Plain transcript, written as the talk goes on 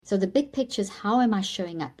So the big picture is, how am I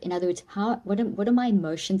showing up? In other words, what are my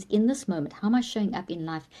emotions in this moment? How am I showing up in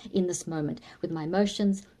life in this moment with my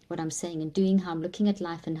emotions, what I'm saying and doing, how I'm looking at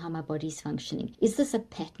life, and how my body's functioning? Is this a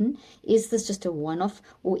pattern? Is this just a one-off?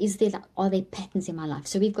 Or are there patterns in my life?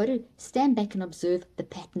 So we've got to stand back and observe the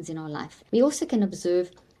patterns in our life. We also can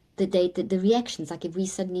observe the reactions. Like if we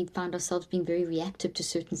suddenly find ourselves being very reactive to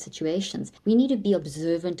certain situations, we need to be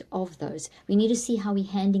observant of those. We need to see how we're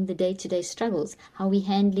handling the day-to-day struggles, how we're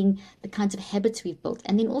handling the kinds of habits we've built,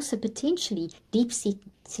 and then also potentially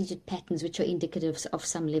deep-seated patterns which are indicative of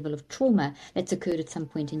some level of trauma that's occurred at some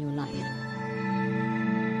point in your life.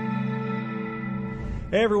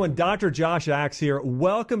 Hey everyone, Dr. Josh Axe here.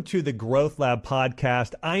 Welcome to the Growth Lab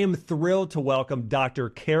podcast. I am thrilled to welcome Dr.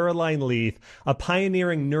 Caroline Leaf, a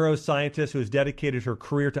pioneering neuroscientist who has dedicated her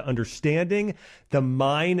career to understanding the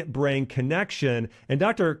mind-brain connection. And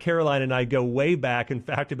Dr. Caroline and I go way back. In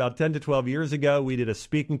fact, about 10 to 12 years ago, we did a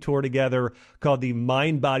speaking tour together called the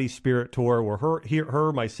Mind, Body, Spirit Tour,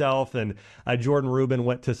 where myself, and Jordan Rubin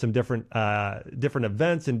went to some different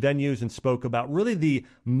events and venues and spoke about really the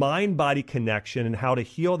mind-body connection and how to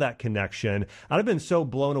heal that connection. I've been so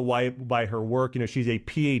blown away by her work. She's a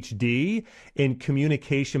PhD in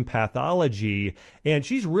communication pathology, and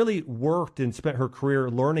she's really worked and spent her career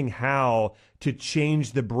learning how to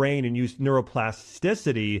change the brain and use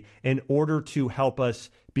neuroplasticity in order to help us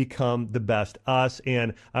become the best us.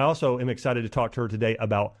 And I also am excited to talk to her today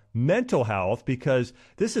about mental health, because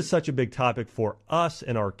this is such a big topic for us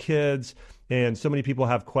and our kids. And so many people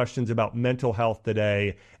have questions about mental health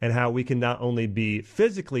today and how we can not only be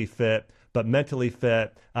physically fit, but mentally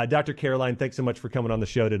fit. Dr. Caroline, thanks so much for coming on the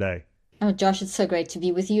show today. Oh, Josh, it's so great to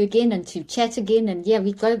be with you again and to chat again. And yeah,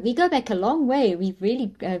 we go back a long way. We've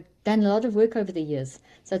really done a lot of work over the years.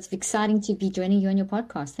 So it's exciting to be joining you on your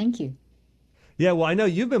podcast. Thank you. Yeah, well, I know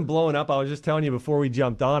you've been blowing up. I was just telling you before we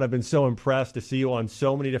jumped on, I've been so impressed to see you on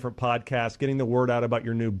so many different podcasts, getting the word out about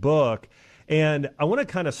your new book. And I want to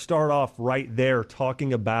kind of start off right there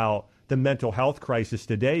talking about the mental health crisis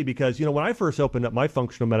today, because, when I first opened up my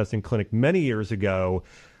functional medicine clinic many years ago,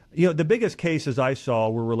 the biggest cases I saw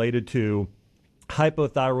were related to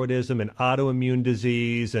hypothyroidism and autoimmune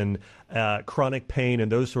disease and chronic pain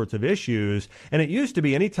and those sorts of issues. And it used to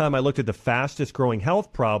be anytime I looked at the fastest growing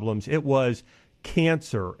health problems, it was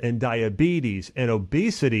cancer and diabetes and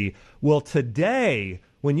obesity. Well, today,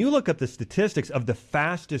 when you look up the statistics of the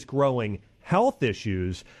fastest growing health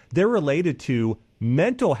issues, they're related to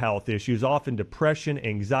mental health issues, often depression,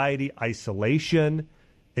 anxiety, isolation,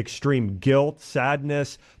 extreme guilt,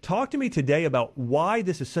 sadness. Talk to me today about why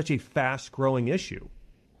this is such a fast-growing issue.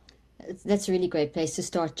 That's a really great place to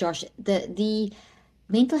start, Josh. The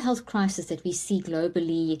mental health crisis that we see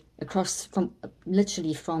globally across from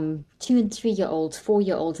 2 and 3 year olds,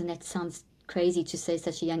 4-year-olds, and that sounds crazy to say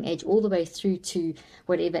such a young age, all the way through to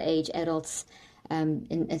whatever age, adults,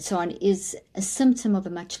 and so on, is a symptom of a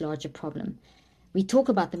much larger problem. We talk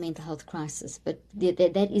about the mental health crisis, but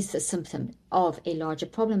that is a symptom of a larger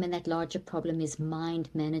problem, and that larger problem is mind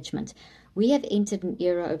management. We have entered an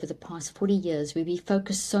era over the past 40 years where we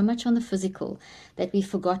focus so much on the physical that we've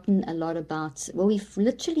forgotten a lot about, we've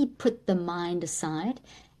literally put the mind aside,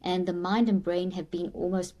 and the mind and brain have been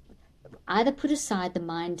almost either put aside, the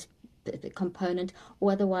mind the component,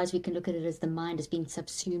 or otherwise we can look at it as the mind has been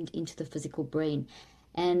subsumed into the physical brain.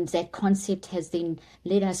 And that concept has then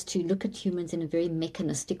led us to look at humans in a very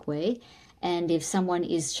mechanistic way. And if someone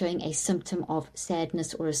is showing a symptom of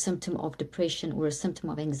sadness or a symptom of depression or a symptom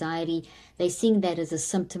of anxiety, they're seeing that as a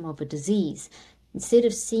symptom of a disease, instead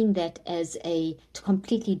of seeing that as a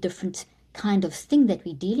completely different kind of thing that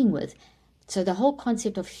we're dealing with. So the whole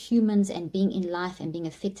concept of humans and being in life and being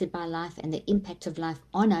affected by life and the impact of life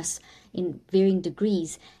on us in varying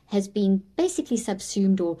degrees has been basically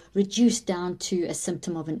subsumed or reduced down to a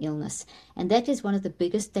symptom of an illness. And that is one of the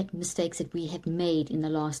biggest mistakes that we have made in the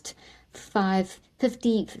last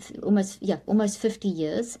almost 50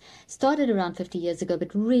 years. Started around 50 years ago,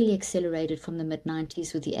 but really accelerated from the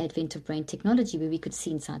mid-90s with the advent of brain technology, where we could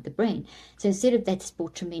see inside the brain. So instead of that's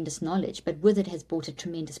brought tremendous knowledge, but with it has brought a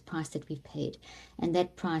tremendous price that we've paid. And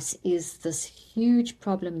that price is this huge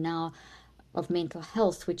problem now of mental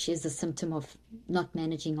health, which is a symptom of not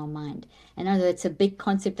managing our mind. And I know it's a big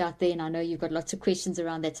concept out there, and I know you've got lots of questions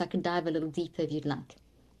around that, so I can dive a little deeper if you'd like.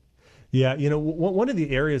 Yeah, one of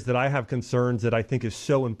the areas that I have concerns that I think is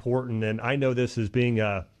so important, and I know this as being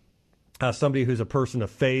a somebody who's a person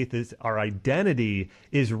of faith, is our identity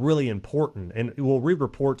is really important. And we'll read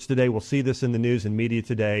reports today. We'll see this in the news and media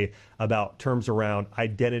today about terms around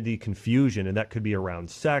identity confusion. And that could be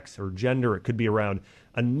around sex or gender. It could be around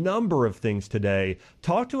a number of things today.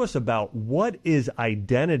 Talk to us about what is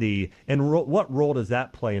identity and what role does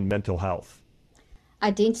that play in mental health?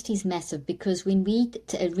 Identity is massive because when we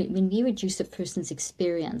reduce a person's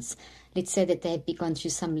experience, let's say that they've gone through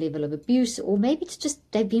some level of abuse, or maybe it's just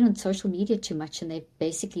they've been on social media too much and they've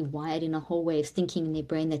basically wired in a whole way of thinking in their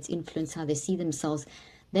brain that's influenced how they see themselves.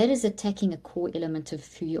 That is attacking a core element of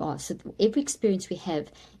who you are. So every experience we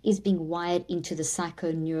have is being wired into the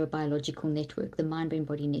psycho-neurobiological network, the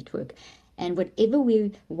mind-brain-body network. And whatever we're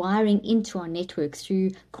wiring into our network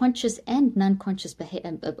through conscious and non-conscious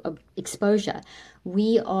exposure,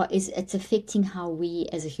 it's affecting how we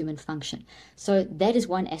as a human function. So that is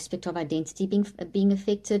one aspect of identity being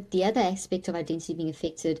affected. The other aspect of identity being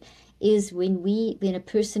affected is when a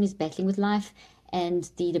person is battling with life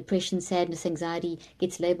and the depression, sadness, anxiety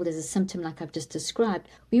gets labeled as a symptom like I've just described,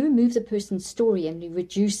 we remove the person's story and we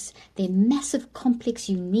reduce their massive, complex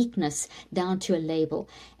uniqueness down to a label.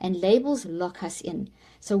 And labels lock us in.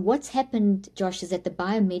 So what's happened, Josh, is that the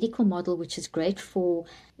biomedical model, which is great for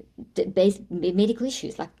medical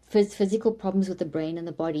issues like physical problems with the brain and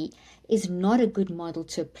the body, is not a good model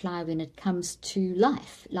to apply when it comes to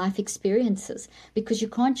life experiences, because you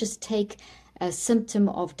can't just take a symptom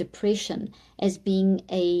of depression as being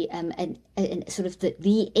a sort of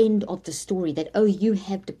the end of the story, that, oh, you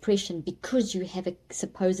have depression because you have a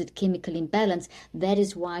supposed chemical imbalance. That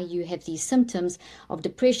is why you have these symptoms of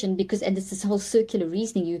depression, and it's this whole circular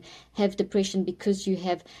reasoning. You have depression because you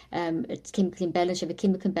have it's chemical imbalance, you have a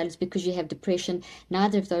chemical imbalance because you have depression.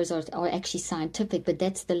 Neither of those are actually scientific, but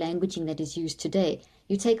that's the languaging that is used today.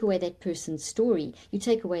 You take away that person's story, you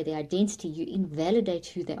take away their identity, you invalidate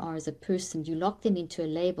who they are as a person, you lock them into a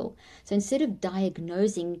label. So instead of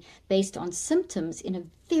diagnosing based on symptoms in a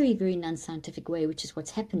very, very non-scientific way, which is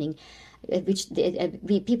what's happening,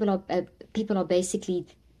 people are basically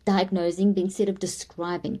diagnosing instead of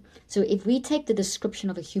describing. So if we take the description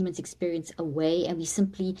of a human's experience away and we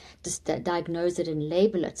simply just diagnose it and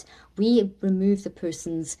label it, we affect a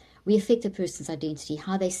person's identity,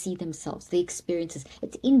 how they see themselves, their experiences.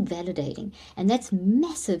 It's invalidating. And that's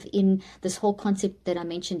massive in this whole concept that I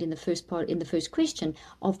mentioned in the first question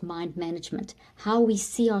of mind management. How we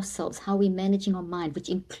see ourselves, how we're managing our mind, which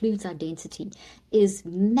includes identity, is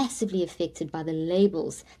massively affected by the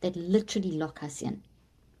labels that literally lock us in.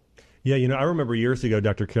 Yeah, I remember years ago,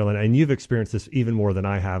 Dr. Caroline, and you've experienced this even more than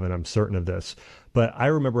I have, and I'm certain of this, but I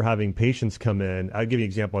remember having patients come in. I'll give you an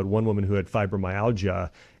example. I had one woman who had fibromyalgia,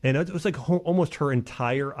 and it was like almost her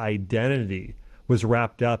entire identity was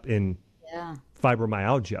wrapped up in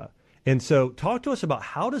fibromyalgia. And so talk to us about,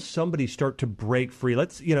 how does somebody start to break free?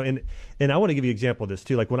 And I want to give you an example of this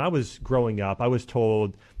too. Like when I was growing up, I was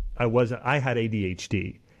told I had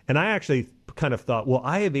ADHD. And I actually kind of thought, well,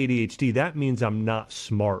 I have ADHD. That means I'm not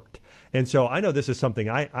smart. And so I know this is something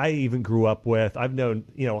I even grew up with. I've known,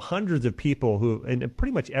 hundreds of people who, and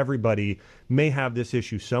pretty much everybody may have this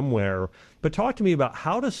issue somewhere. But talk to me about,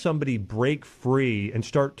 how does somebody break free and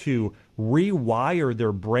start to rewire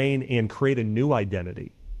their brain and create a new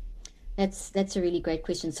identity? That's a really great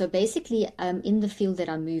question. So basically, in the field that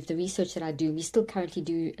I move, the research that I do, we still currently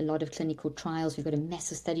do a lot of clinical trials. We've got a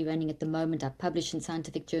massive study running at the moment. I publish in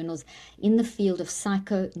scientific journals in the field of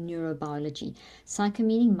psycho-neurobiology. Psycho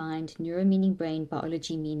meaning mind, neuro meaning brain,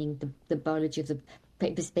 biology meaning the biology of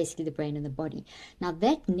basically the brain and the body. Now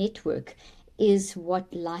that network is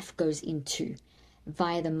what life goes into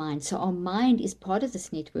via the mind. So our mind is part of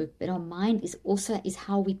this network, but our mind is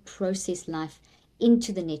how we process life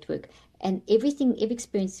into the network. And every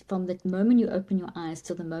experience from the moment you open your eyes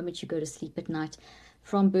till the moment you go to sleep at night,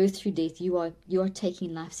 from birth through death, you are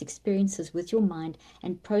taking life's experiences with your mind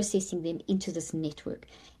and processing them into this network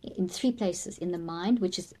in three places: in the mind,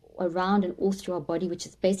 which is around and all through our body, which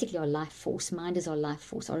is basically our life force. Mind is our life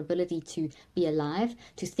force, our ability to be alive,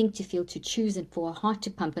 to think, to feel, to choose, and for our heart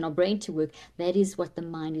to pump and our brain to work. That is what the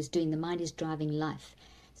mind is doing. The mind is driving life.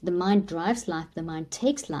 The mind drives life, the mind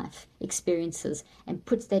takes life experiences and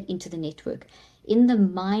puts that into the network. In the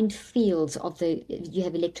mind fields you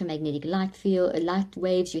have electromagnetic light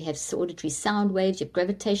waves, you have auditory sound waves, you have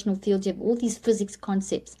gravitational fields, you have all these physics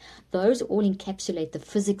concepts. Those all encapsulate the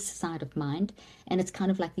physics side of mind, and it's kind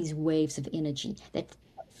of like these waves of energy that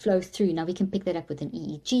flow through. Now we can pick that up with an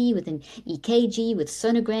EEG, with an EKG, with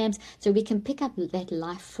sonograms. So we can pick up that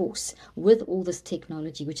life force with all this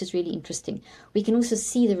technology, which is really interesting. We can also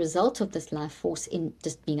see the result of this life force in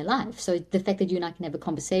just being alive. So the fact that you and I can have a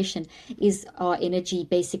conversation is our energy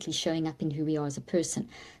basically showing up in who we are as a person.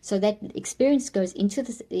 So that experience goes into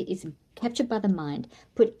this, is captured by the mind,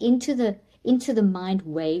 put into the mind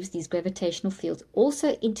waves, these gravitational fields,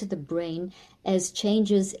 also into the brain as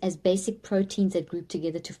changes, as basic proteins that group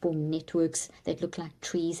together to form networks that look like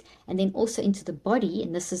trees, and then also into the body.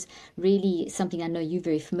 And this is really something I know you're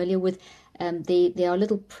very familiar with. There are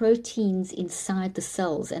little proteins inside the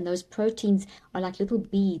cells, and those proteins are like little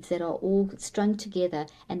beads that are all strung together,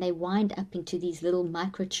 and they wind up into these little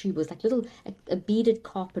microtubules, like a beaded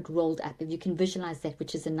carpet rolled up, if you can visualize that,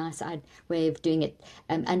 which is a nice way of doing it,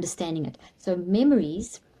 understanding it. So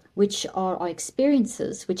memories, which are our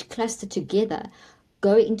experiences, which cluster together,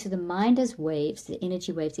 go into the mind as waves, the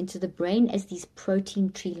energy waves, into the brain as these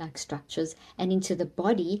protein tree-like structures, and into the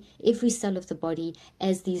body, every cell of the body,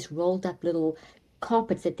 as these rolled up little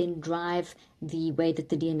carpets that then drive the way that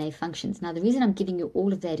the DNA functions. Now, the reason I'm giving you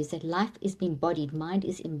all of that is that life is embodied, mind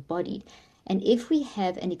is embodied. And if we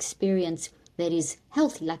have an experience that is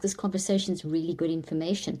healthy, like this conversation is really good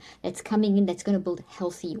information that's coming in, that's going to build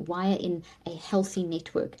healthy, wire in a healthy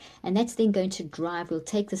network. And that's then going to drive,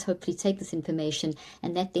 hopefully take this information,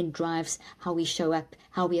 and that then drives how we show up,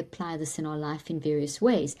 how we apply this in our life in various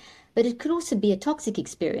ways. But it could also be a toxic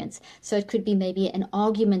experience. So it could be maybe an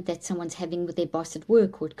argument that someone's having with their boss at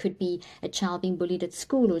work, or it could be a child being bullied at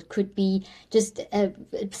school, or it could be just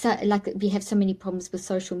like we have so many problems with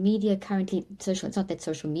social media currently. It's not that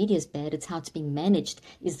social media is bad, it's how it's being managed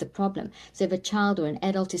is the problem. So if a child or an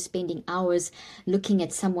adult is spending hours looking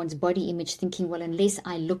at someone's body image, thinking, well, unless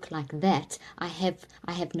I look like that, I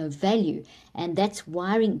have no value. And that's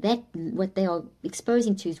wiring, that what they are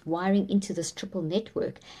exposing to is wiring into this triple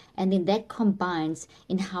network. And then that combines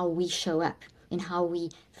in how we show up, in how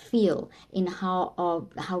we feel, in how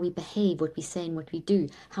we behave, what we say and what we do,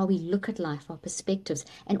 how we look at life, our perspectives,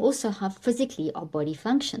 and also how physically our body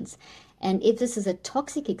functions. And if this is a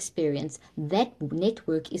toxic experience, that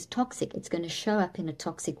network is toxic. It's going to show up in a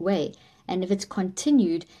toxic way. And if it's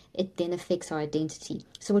continued, it then affects our identity.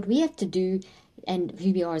 So what we have to do, and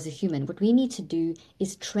who we are as a human, what we need to do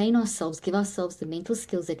is train ourselves, give ourselves the mental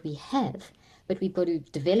skills that we have, but we've got to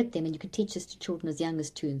develop them. And you can teach this to children as young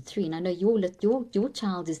as 2 and 3. And I know your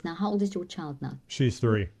child is now, how old is your child now? She's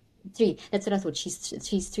 3. 3. That's what I thought.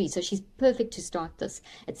 She's 3. So she's perfect to start this.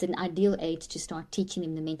 It's an ideal age to start teaching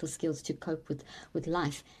them the mental skills to cope with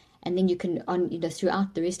life. And then you can,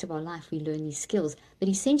 throughout the rest of our life, we learn these skills. But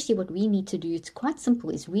essentially what we need to do, it's quite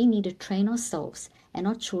simple, is we need to train ourselves and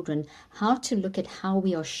our children how to look at how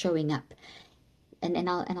we are showing up. And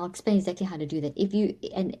I'll explain exactly how to do that.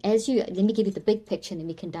 Let me give you the big picture, and then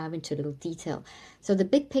we can dive into a little detail. So the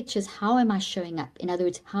big picture is, how am I showing up? In other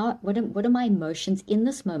words, what are my emotions in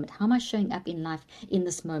this moment? How am I showing up in life in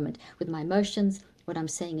this moment with my emotions, what I'm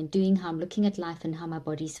saying and doing, how I'm looking at life, and how my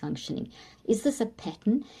body's functioning? Is this a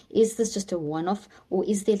pattern? Is this just a one-off? Or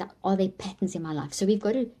are there patterns in my life? So we've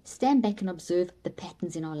got to stand back and observe the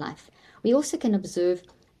patterns in our life. We also can observe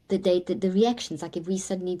the reactions. Like if we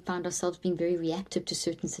suddenly found ourselves being very reactive to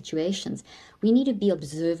certain situations, we need to be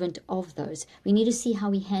observant of those. We need to see how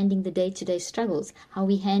we're handling the day-to-day struggles, how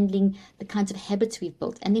we're handling the kinds of habits we've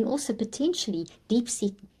built, and then also potentially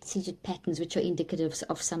deep-seated patterns which are indicative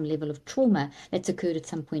of some level of trauma that's occurred at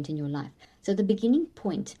some point in your life. So the beginning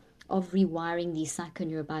point of rewiring these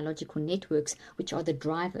psychoneurobiological networks, which are the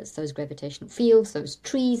drivers, those gravitational fields, those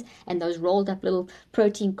trees, and those rolled up little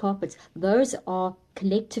protein carpets, those are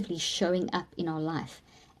collectively showing up in our life.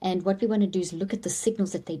 And what we want to do is look at the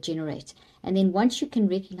signals that they generate. And then once you can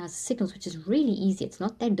recognize the signals, which is really easy, it's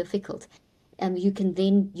not that difficult,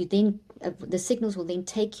 the signals will then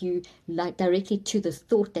take you directly to the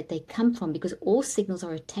thought that they come from, because all signals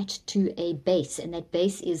are attached to a base, and that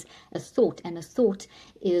base is a thought, and a thought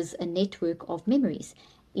is a network of memories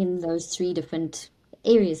in those 3 different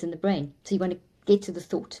areas in the brain. So you want to get to the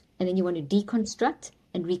thought, and then you want to deconstruct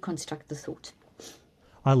and reconstruct the thought.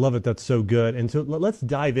 I love it. That's so good. And so let's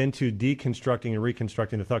dive into deconstructing and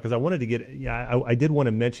reconstructing the thought, because I wanted to I did want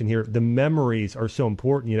to mention here, the memories are so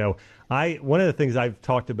important. One of the things I've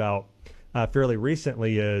talked about fairly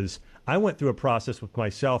recently is I went through a process with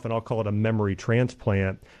myself, and I'll call it a memory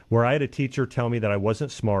transplant, where I had a teacher tell me that I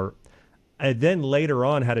wasn't smart. I then later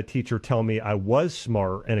on had a teacher tell me I was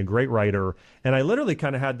smart and a great writer. And I literally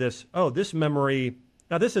kind of had this memory.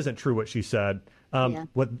 Now, this isn't true what she said. Yeah.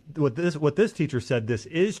 What this teacher said, this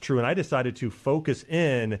is true, and I decided to focus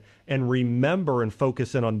in and remember and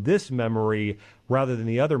focus in on this memory rather than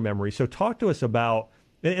the other memory. So talk to us about,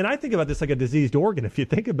 and I think about this like a diseased organ. If you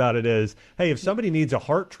think about it as, hey, if somebody needs a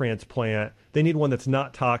heart transplant, they need one that's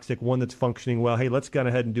not toxic, one that's functioning well. Hey, let's go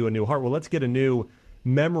ahead and do a new heart. Well, let's get a new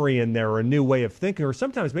memory in there, or a new way of thinking, or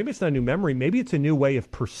sometimes maybe it's not a new memory, maybe it's a new way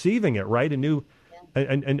of perceiving it, right? A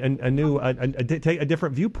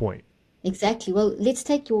different viewpoint. Exactly. Well, let's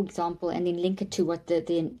take your example and then link it to what the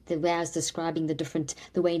way I was describing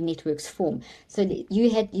the way networks form. So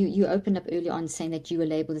you opened up earlier on saying that you were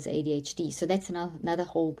labeled as ADHD. So that's another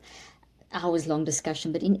whole hours long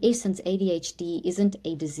discussion. But in essence, ADHD isn't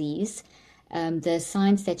a disease. The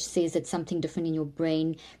science that says that something different in your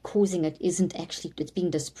brain causing it isn't actually, it's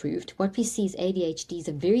being disproved. What we see is ADHD is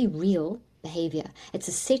a very real behavior. It's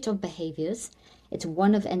a set of behaviors.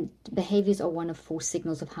 And behaviors are one of 4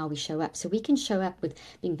 signals of how we show up. So we can show up with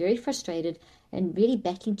being very frustrated and really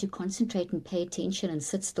battling to concentrate and pay attention and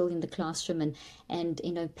sit still in the classroom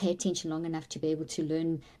and pay attention long enough to be able to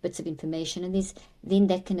learn bits of information. And then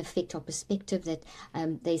that can affect our perspective, that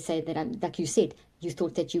they say that, like you said, you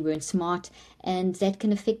thought that you weren't smart, and that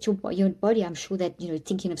can affect your body. I'm sure that,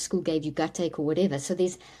 thinking of school gave you gut ache or whatever. So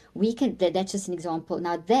that's just an example.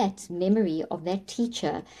 Now that memory of that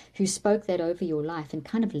teacher who spoke that over your life and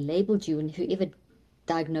kind of labeled you, and whoever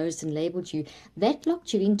diagnosed and labeled you, that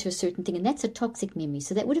locked you into a certain thing, and that's a toxic memory.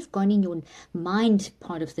 So that would have gone in your mind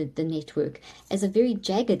part of the network as a very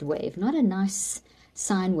jagged wave, not a nice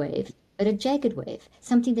sine wave, but a jagged wave,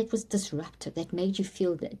 something that was disruptive, that made you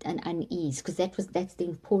feel an unease, because that's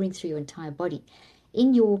then pouring through your entire body.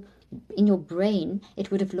 In your brain,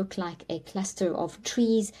 it would have looked like a cluster of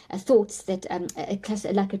trees, thoughts that a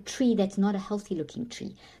cluster, like a tree that's not a healthy looking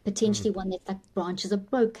tree, potentially one that's like branches are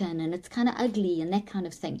broken and it's kind of ugly and that kind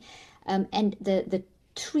of thing. And the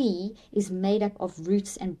tree is made up of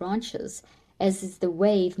roots and branches, as is the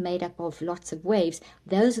wave made up of lots of waves.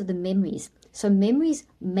 Those are the memories. So memories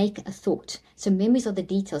make a thought. So memories are the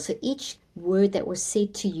details. So each word that was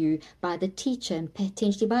said to you by the teacher, and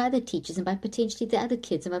potentially by other teachers, and by potentially the other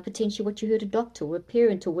kids, and by potentially what you heard a doctor or a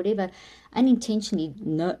parent or whatever, unintentionally,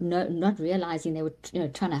 not realizing they were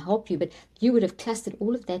trying to help you, but you would have clustered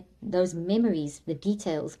all of those memories, the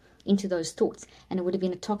details, into those thoughts, and it would have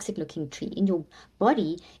been a toxic looking tree. In your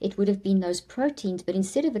body, it would have been those proteins, but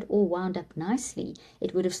instead of it all wound up nicely,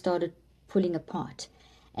 it would have started pulling apart.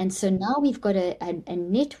 And so now we've got a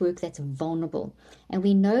network that's vulnerable. And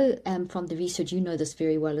we know from the research, you know this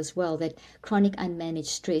very well as well, that chronic unmanaged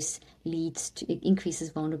stress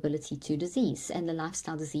increases vulnerability to disease, and the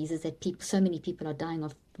lifestyle diseases that so many people are dying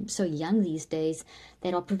of so young these days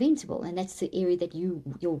that are preventable. And that's the area that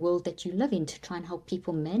your world that you live in, to try and help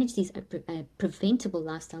people manage these preventable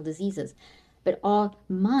lifestyle diseases. But our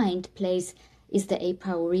mind is the a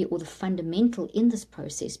priori, or the fundamental in this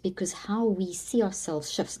process, because how we see ourselves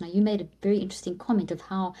shifts. Now, you made a very interesting comment of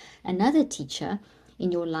how another teacher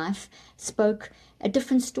in your life spoke a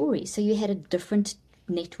different story. So you had a different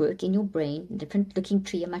network in your brain, a different looking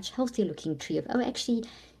tree, a much healthier looking tree of, actually,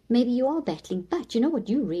 maybe you are battling, but you know what,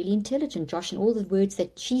 you're really intelligent, Josh, and all the words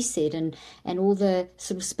that she said and all the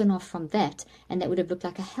sort of spin-off from that, and that would have looked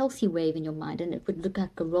like a healthy wave in your mind, and it would look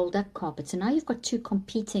like a rolled up carpet. So now you've got two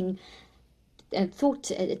competing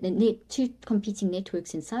two competing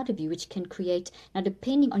networks inside of you, which can create, now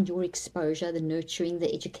depending on your exposure, the nurturing,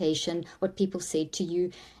 the education, what people said to you,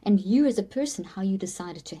 and you as a person, how you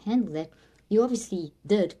decided to handle that. You obviously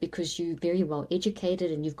did, because you're very well educated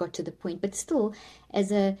and you've got to the point, but still,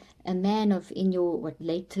 as a man in your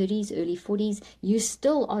late 30s, early 40s, you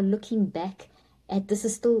still are looking back at this.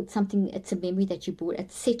 Is still something, it's a memory that you brought, a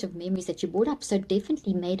set of memories that you brought up, so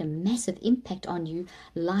definitely made a massive impact on you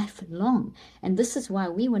lifelong. And this is why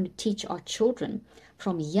we want to teach our children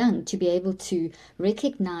from young to be able to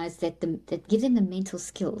recognize that give them the mental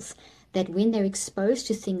skills, that when they're exposed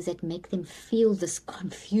to things that make them feel this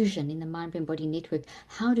confusion in the mind-brain-body network,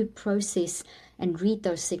 how to process and read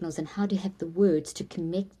those signals, and how to have the words to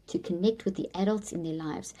connect with the adults in their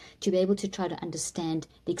lives, to be able to try to understand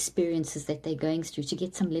the experiences that they're going through, to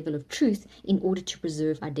get some level of truth in order to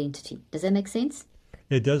preserve identity. Does that make sense?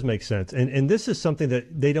 It does make sense. And this is something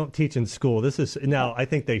that they don't teach in school. This is, now I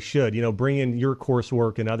think they should, bring in your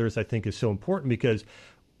coursework and others, I think is so important, because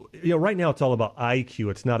right now it's all about IQ.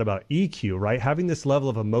 It's not about EQ, right? Having this level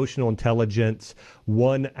of emotional intelligence,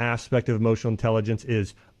 one aspect of emotional intelligence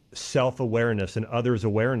is self-awareness and others'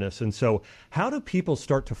 awareness. And so how do people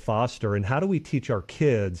start to foster, and how do we teach our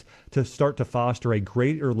kids to start to foster a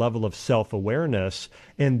greater level of self-awareness?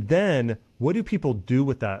 And then what do people do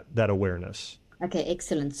with that awareness? Okay,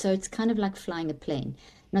 excellent. So it's kind of like flying a plane.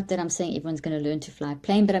 Not that I'm saying everyone's going to learn to fly a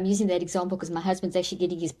plane, but I'm using that example because my husband's actually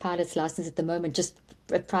getting his pilot's license at the moment, just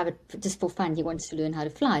a private, just for fun. He wants to learn how to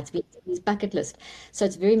fly. It's been on his bucket list. So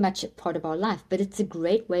it's very much a part of our life, but it's a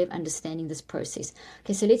great way of understanding this process.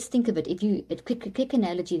 Okay, so let's think of it. If you, a quick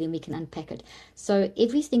analogy, then we can unpack it. So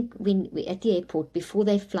everything when we at the airport, before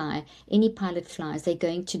they fly, any pilot flies, they're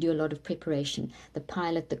going to do a lot of preparation. The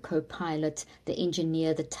pilot, the co-pilot, the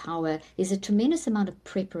engineer, the tower. There's a tremendous amount of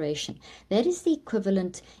preparation. That is the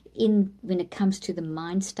equivalent in when it comes to the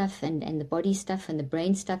mind stuff and the body stuff and the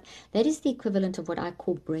brain stuff. That is the equivalent of what I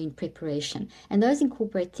call brain preparation. And those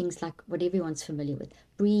incorporate things like what everyone's familiar with: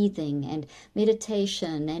 breathing and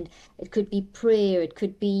meditation, and it could be prayer, it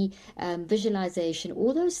could be visualization,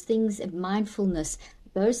 all those things, and mindfulness.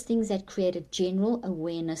 Those things that create a general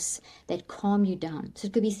awareness that calm you down. So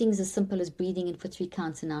it could be things as simple as breathing in for 3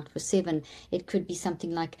 counts and out for 7. It could be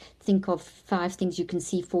something like think of 5 things you can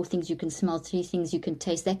see, 4 things you can smell, 3 things you can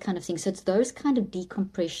taste, that kind of thing. So it's those kind of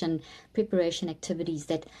decompression, preparation activities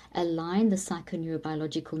that align the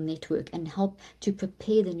psychoneurobiological network and help to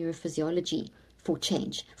prepare the neurophysiology for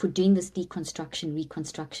change, for doing this deconstruction,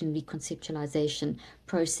 reconstruction, reconceptualization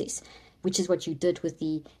process, which is what you did with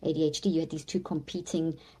the ADHD. You had these 2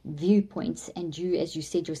 competing viewpoints, and you, as you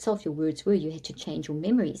said yourself, your words were, you had to change your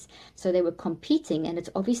memories. So they were competing, and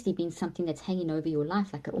it's obviously been something that's hanging over your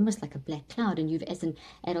life, almost like a black cloud. And you've, as an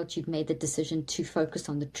adult, you've made the decision to focus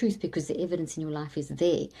on the truth because the evidence in your life is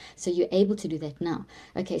there. So you're able to do that now.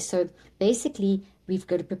 Okay, so basically, we've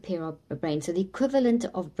got to prepare our brain. So the equivalent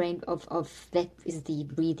of brain of that is the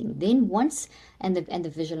breathing. Then once and the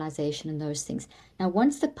visualization and those things. Now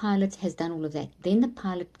once the pilot has done all of that, then the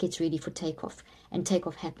pilot gets ready for takeoff, and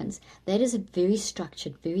takeoff happens. That is a very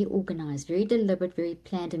structured, very organized, very deliberate, very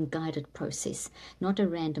planned and guided process, not a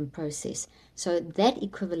random process. So that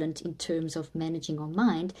equivalent in terms of managing our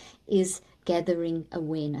mind is gathering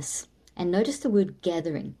awareness. And notice the word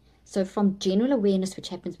gathering. So from general awareness, which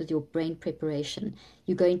happens with your brain preparation,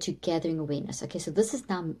 you go into gathering awareness. Okay, so this is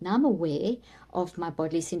now I'm aware of my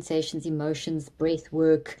bodily sensations, emotions, breath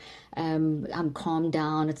work, I'm calmed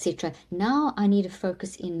down, etc. Now I need to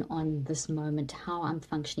focus in on this moment, how I'm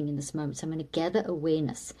functioning in this moment. So I'm going to gather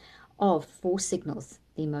awareness of 4 signals: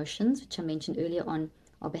 the emotions, which I mentioned earlier on,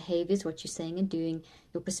 our behaviors, what you're saying and doing,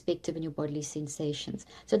 your perspective, and your bodily sensations.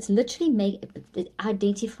 So it's literally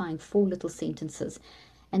identifying 4 little sentences.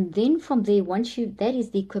 And then from there, that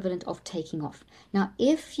is the equivalent of taking off. Now,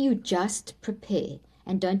 if you just prepare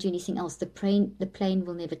and don't do anything else, the plane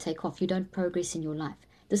will never take off. You don't progress in your life.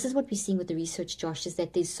 This is what we're seeing with the research, Josh, is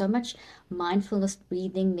that there's so much mindfulness,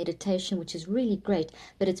 breathing, meditation, which is really great,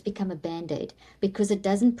 but it's become a Band-Aid because it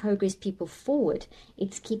doesn't progress people forward.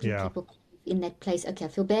 It's keeping people in that place. Okay, I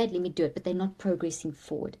feel bad, let me do it, but they're not progressing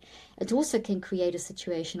forward. It also can create a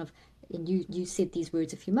situation of, and you said these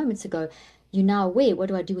words a few moments ago, you're now aware. What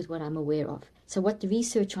do I do with what I'm aware of? So what the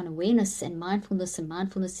research on awareness and mindfulness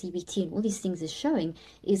CBT and all these things is showing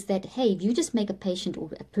is that, hey, if you just make a patient or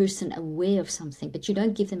a person aware of something, but you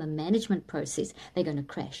don't give them a management process, they're going to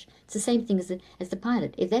crash. It's the same thing as the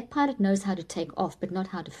pilot. If that pilot knows how to take off but not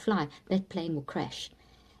how to fly, that plane will crash.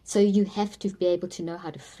 So you have to be able to know how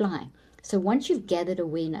to fly. So once you've gathered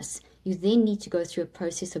awareness, you then need to go through a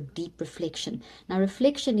process of deep reflection. Now,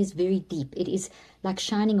 reflection is very deep. It is like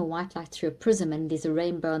shining a white light through a prism and there's a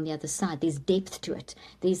rainbow on the other side. There's depth to it.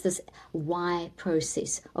 There's this why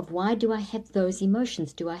process of why do I have those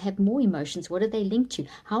emotions? Do I have more emotions? What are they linked to?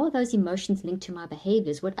 How are those emotions linked to my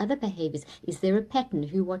behaviors? What other behaviors? Is there a pattern?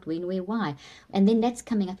 Who, what, when, where, why? And then that's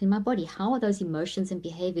coming up in my body. How are those emotions and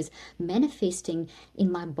behaviors manifesting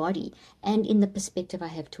in my body and in the perspective I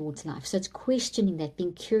have towards life? So it's questioning that,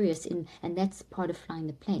 being curious, and that's part of flying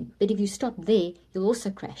the plane. But if you stop there, you'll also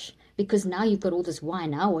crash because now you've got all this why.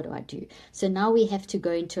 Now what do I do? So now we have to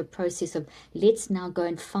go into a process of let's now go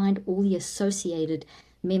and find all the associated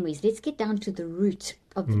memories. Let's get down to the root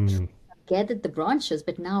of the tree. Gathered the branches,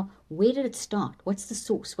 but now where did it start? What's the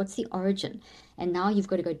source? What's the origin? And now you've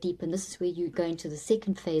got to go deep, and this is where you go into the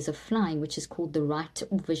second phase of flying, which is called the right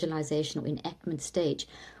or visualization or enactment stage,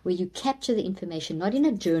 where you capture the information not in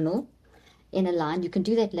a journal, in a line. You can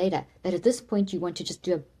do that later, but at this point you want to just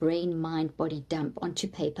do a brain, mind, body dump onto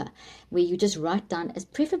paper where you just write down, as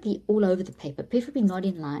preferably all over the paper, preferably not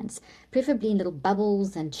in lines, preferably in little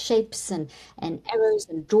bubbles and shapes and arrows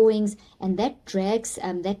and drawings, and that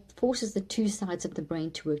that forces the 2 sides of the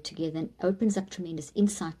brain to work together and opens up tremendous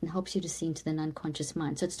insight and helps you to see into the unconscious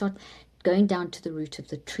mind. So it starts going down to the root of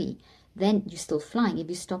the tree. Then you're still flying. If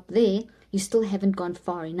you stop there, you still haven't gone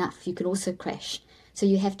far enough. You can also crash. So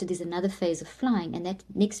you have to, there's another phase of flying, and that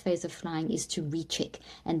next phase of flying is to recheck.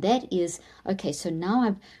 And that is, okay, so now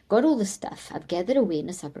I've got all the stuff, I've gathered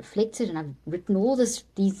awareness, I've reflected, and I've written all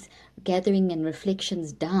these gathering and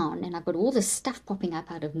reflections down, and I've got all this stuff popping up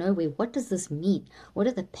out of nowhere. What does this mean? What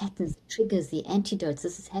are the patterns, the triggers, the antidotes?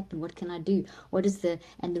 This has happened. What can I do?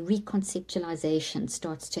 And the reconceptualization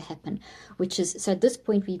starts to happen, which is, so at this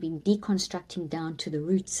point we've been deconstructing down to the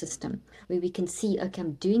root system, where we can see, okay,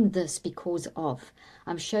 I'm doing this because of,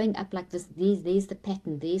 I'm showing up like this, there's the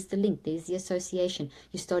pattern, there's the link, there's the association.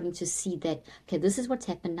 You're starting to see that, okay, this is what's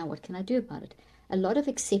happened, now what can I do about it? A lot of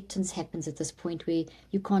acceptance happens at this point, where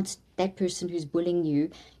you can't, that person who's bullying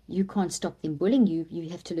you, you can't stop them bullying you. You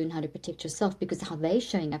have to learn how to protect yourself, because how they're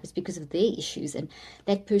showing up is because of their issues. And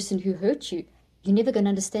that person who hurt you, you're never going to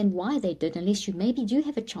understand why they did, unless you maybe do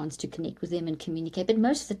have a chance to connect with them and communicate. But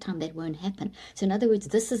most of the time that won't happen. So in other words,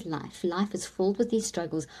 this is life. Life is filled with these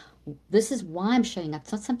struggles. This is why I'm showing up.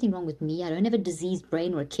 It's not something wrong with me. I don't have a diseased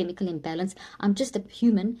brain or a chemical imbalance. I'm just a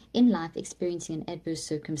human in life experiencing an adverse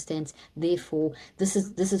circumstance. Therefore, this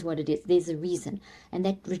is what it is. There's a reason. And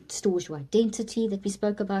that restores your identity that we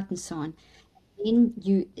spoke about and so on.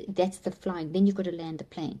 That's the flying. Then you've got to land the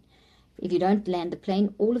plane. If you don't land the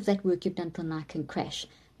plane, all of that work you've done till now can crash.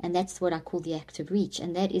 And that's what I call the active reach.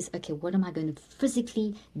 And that is, okay, what am I going to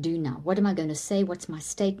physically do now? What am I going to say? What's my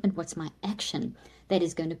statement? What's my action that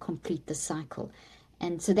is going to complete the cycle?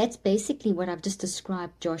 And so that's basically what I've just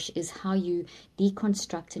described, Josh, is how you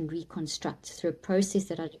deconstruct and reconstruct through a process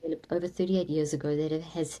that I developed over 38 years ago that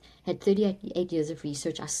has had 38 years of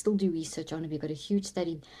research. I still do research on it. We've got a huge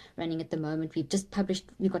study running at the moment. We've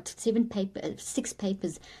got 6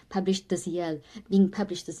 papers published this year, being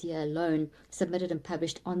published this year alone, submitted and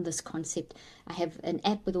published on this concept. I have an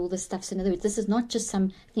app with all this stuff. So in other words, this is not just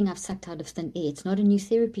something I've sucked out of thin air. It's not a new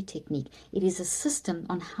therapy technique. It is a system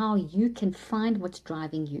on how you can find what's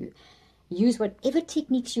driving you. Use whatever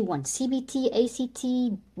techniques you want, CBT,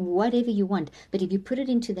 ACT, whatever you want. But if you put it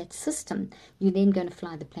into that system, you're then going to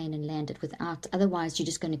fly the plane and land it otherwise you're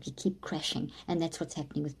just going to keep crashing. And that's what's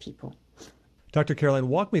happening with people. Dr. Caroline,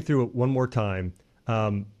 walk me through it one more time.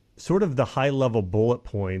 Sort of the high-level bullet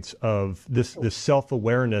points of this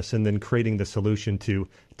self-awareness and then creating the solution to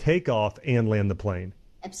take off and land the plane.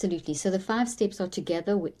 Absolutely. So the 5 steps are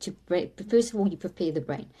together. First of all, you prepare the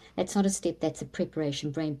brain. That's not a step, that's a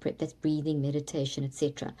preparation, brain prep. That's breathing, meditation,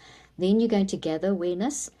 etc. Then you're going to gather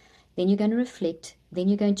awareness. Then you're going to reflect. Then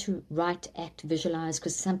you're going to write, act, visualize,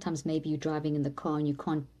 because sometimes maybe you're driving in the car and you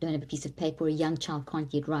don't have a piece of paper, or a young child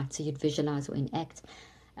can't yet write, so you'd visualize or enact.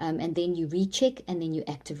 And then you recheck, and then you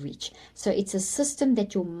active reach. So it's a system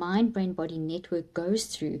that your mind-brain-body network goes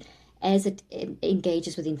through as it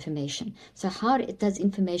engages with information. So how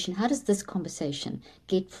does this conversation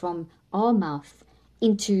get from our mouth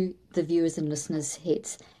into the viewers and listeners'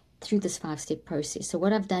 heads through this 5-step process? So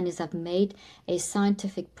what I've done is I've made a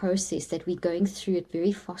scientific process that we're going through at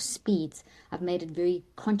very fast speeds. I've made it very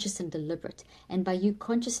conscious and deliberate. And by you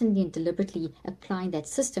consciously and deliberately applying that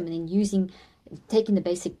system and then taking the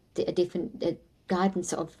basic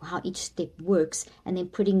guidance of how each step works, and then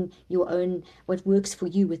putting your own, what works for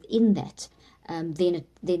you within that,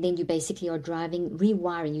 then you basically are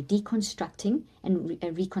rewiring, you're deconstructing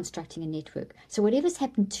and reconstructing a network. So whatever's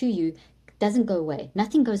happened to you doesn't go away.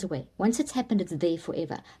 Nothing goes away. Once it's happened, it's there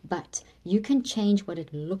forever. But you can change what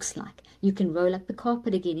it looks like. You can roll up the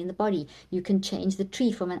carpet again in the body. You can change the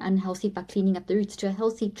tree from an unhealthy by cleaning up the roots to a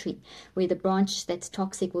healthy tree, where the branch that's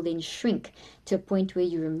toxic will then shrink to a point where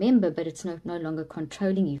you remember, but it's no longer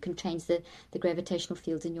controlling you. You can change the gravitational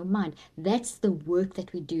fields in your mind. That's the work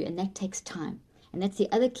that we do, and that takes time. And that's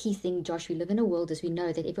the other key thing, Josh. We live in a world, as we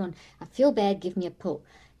know, that everyone, I feel bad, give me a pill.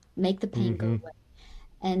 Make the pain go away.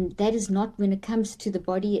 And that is not, when it comes to the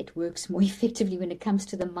body, it works more effectively. When it comes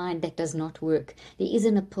to the mind, that does not work. There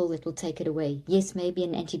isn't a pill that will take it away. Yes, maybe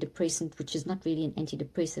an antidepressant, which is not really an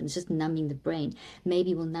antidepressant, it's just numbing the brain.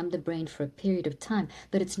 Maybe we'll numb the brain for a period of time,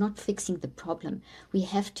 but it's not fixing the problem. We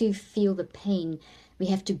have to feel the pain. We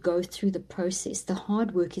have to go through the process. The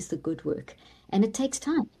hard work is the good work. And it takes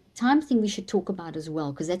time. Time thing we should talk about as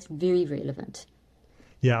well, because that's very relevant.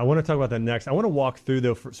 Yeah, I want to talk about that next. I want to walk through,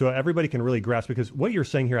 though, so everybody can really grasp, because what you're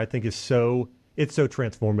saying here, I think, is so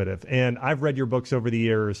transformative. And I've read your books over the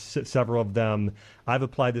years, several of them. I've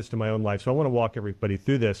applied this to my own life. So I want to walk everybody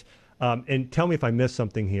through this. And tell me if I missed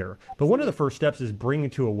something here. But one of the first steps is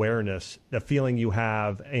bringing to awareness the feeling you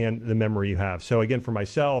have and the memory you have. So again, for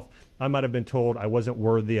myself, I might have been told I wasn't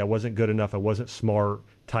worthy, I wasn't good enough, I wasn't smart,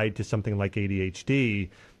 tied to something like ADHD.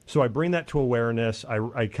 So I bring that to awareness.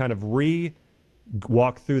 I kind of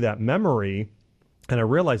walk through that memory, And I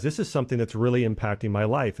realized this is something that's really impacting my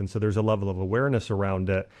life. And so there's a level of awareness around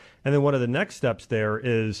it. And then one of the next steps there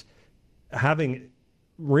is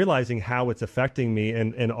realizing how it's affecting me,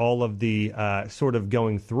 and all of the sort of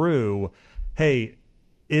going through, hey,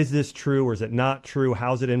 is this true or is it not true?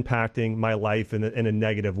 How's it impacting my life in a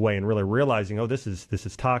negative way? And really realizing, oh, this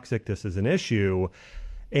is toxic. This is an issue.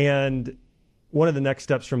 And one of the next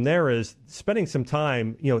steps from there is spending some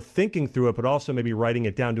time, thinking through it, but also maybe writing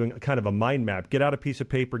it down, doing kind of a mind map. Get out a piece of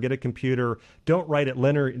paper, get a computer. Don't write it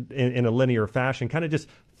in a linear fashion. Kind of just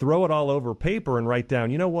throw it all over paper and write down,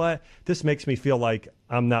 you know what? This makes me feel like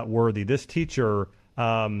I'm not worthy. This teacher,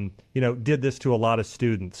 did this to a lot of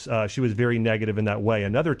students. She was very negative in that way.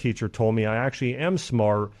 Another teacher told me I actually am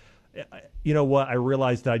smart. You know what? I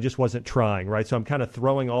realized that I just wasn't trying, right? So I'm kind of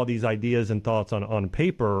throwing all these ideas and thoughts on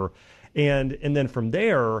paper. And then from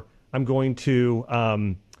there, I'm going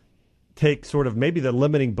to take sort of maybe the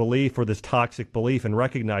limiting belief or this toxic belief and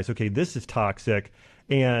recognize, okay, this is toxic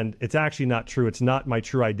and it's actually not true. It's not my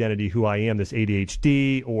true identity, who I am, this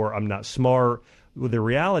ADHD, or I'm not smart. Well, the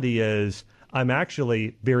reality is I'm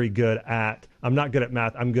actually very good at, I'm not good at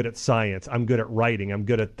math. I'm good at science. I'm good at writing. I'm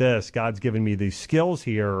good at this. God's given me these skills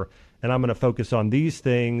here, and I'm going to focus on these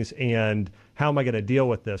things. And how am I going to deal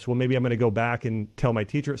with this? Well, maybe I'm going to go back and tell my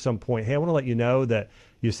teacher at some point, hey, I want to let you know that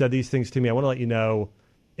you said these things to me. I want to let you know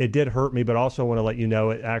it did hurt me, but also I want to let you know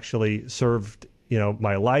it actually served,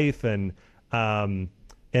 my life. And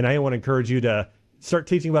I want to encourage you to start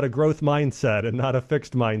teaching about a growth mindset and not a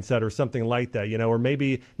fixed mindset or something like that, or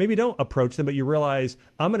maybe don't approach them, but you realize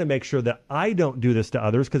I'm going to make sure that I don't do this to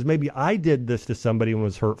others because maybe I did this to somebody and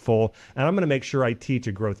was hurtful. And I'm going to make sure I teach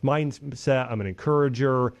a growth mindset. I'm an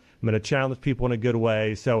encourager. I'm going to challenge people in a good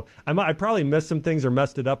way. So I probably missed some things or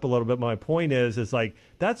messed it up a little bit. My point is like,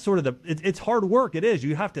 that's sort of it's hard work. It is.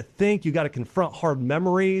 You have to think, you got to confront hard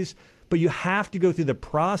memories, but you have to go through the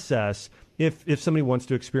process if somebody wants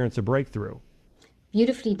to experience a breakthrough.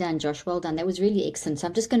 Beautifully done, Josh. Well done. That was really excellent. So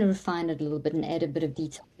I'm just going to refine it a little bit and add a bit of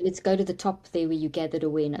detail. Let's go to the top there where you gathered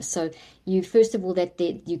awareness. So you, first of all,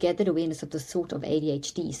 you gathered awareness of the thought of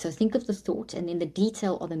ADHD. So think of the thought and then the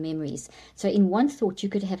detail of the memories. So in one thought, you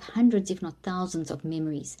could have hundreds, if not thousands of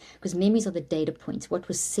memories, because memories are the data points, what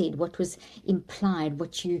was said, what was implied,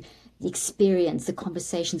 what you the experience, the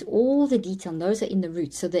conversations, all the detail, those are in the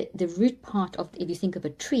root. So the root part of, if you think of a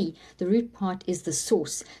tree, the root part is the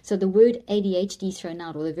source. So the word ADHD thrown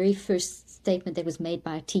out, or the very first statement that was made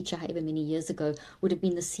by a teacher however many years ago, would have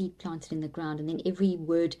been the seed planted in the ground. And then every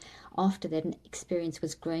word after that an experience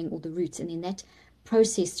was growing all the roots. And in that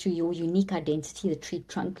process, through your unique identity, the tree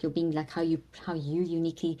trunk, your being, like how you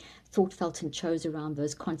uniquely thought, felt, and chose around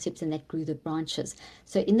those concepts, and that grew the branches.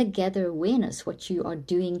 So in the gather awareness, what you are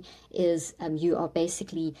doing is you are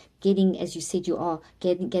basically getting, as you said, you are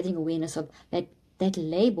getting awareness of that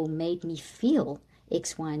label made me feel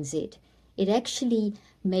X, Y, and Z. It actually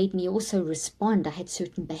made me also respond. I had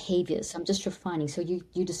certain behaviors. So I'm just refining. So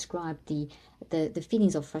you described the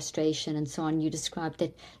feelings of frustration and so on. You described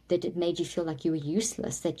that it made you feel like you were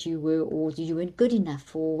useless, that you were, or you weren't good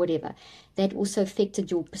enough, or whatever. That also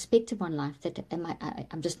affected your perspective on life. That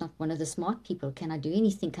I'm just not one of the smart people. Can I do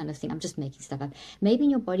anything, kind of thing? I'm just making stuff up. Maybe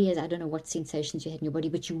in your body, I don't know what sensations you had in your body,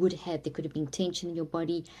 but you would have. There could have been tension in your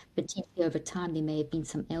body. Potentially over time, there may have been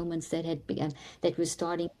some ailments that had begun, that were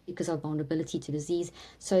starting because of vulnerability to disease.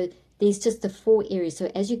 So there's just the 4 areas.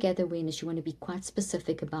 So as you gather awareness, you want to be quite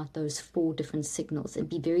specific about those 4 different signals and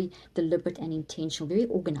be very deliberate and intentional, very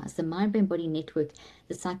organized. The mind-brain-body network,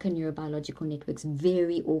 the psychoneurobiological network's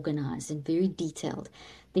very organized and very detailed.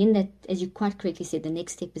 Then that, as you quite correctly said, the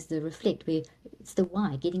next step is the reflect, where it's the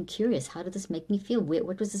why, getting curious. How did this make me feel?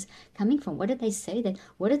 What was this coming from? What did they say?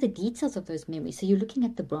 What are the details of those memories? So you're looking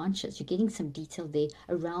at the branches. You're getting some detail there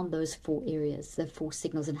around those 4 areas, the 4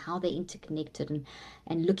 signals, and how they interconnected,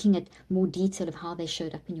 and looking at more detail of how they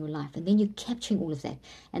showed up in your life. And then you're capturing all of that.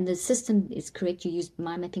 And the system is correct. You used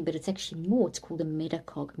mind mapping, but it's actually more. It's called a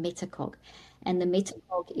metacog. And the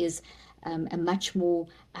metacog is a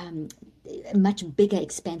much bigger,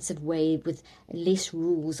 expansive way with less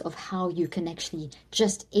rules of how you can actually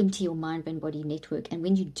just empty your mind, brain, body network. And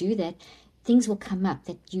when you do that, things will come up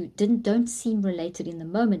that you don't seem related in the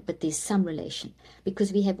moment, but there's some relation,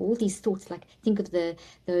 because we have all these thoughts. Like, think of the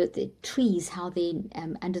trees, how they're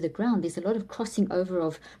under the ground. There's a lot of crossing over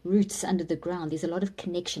of roots under the ground. There's a lot of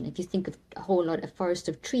connection. If you think of a forest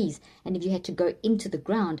of trees, and if you had to go into the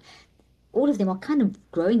ground, all of them are kind of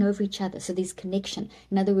growing over each other. So there's connection.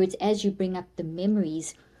 In other words, as you bring up the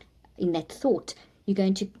memories in that thought, you're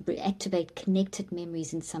going to activate connected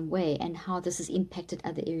memories in some way, and how this has impacted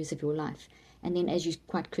other areas of your life. And then, as you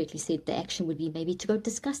quite correctly said, the action would be maybe to go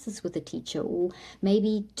discuss this with a teacher, or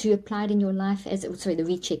maybe to apply it in your life the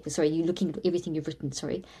recheck. Sorry, you're looking at everything you've written.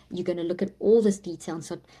 Sorry, you're going to look at all this detail and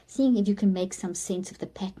start seeing if you can make some sense of the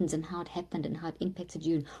patterns and how it happened and how it impacted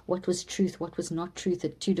you, and what was truth, what was not truth,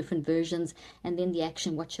 at two different versions. And then the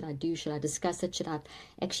action, what should I do? Should I discuss it? Should I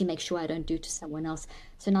actually make sure I don't do it to someone else?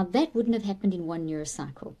 So now that wouldn't have happened in one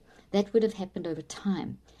neurocycle. That would have happened over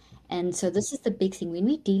time. And so this is the big thing when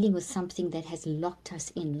we're dealing with something that has locked us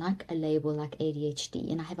in, like a label, like ADHD.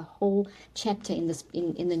 And I have a whole chapter in this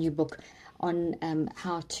in the new book on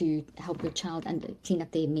how to help your child and clean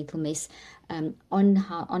up their mental mess,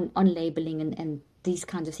 on labeling and these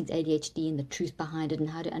kinds of things, ADHD and the truth behind it, and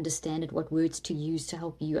how to understand it, what words to use to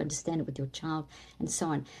help you understand it with your child, and so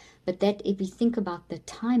on. But that, if we think about the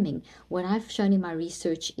timing, what I've shown in my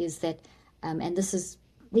research is that, and this is,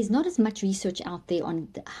 there's not as much research out there on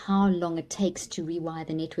how long it takes to rewire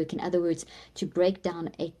the network. In other words, to break down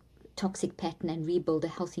a toxic pattern and rebuild a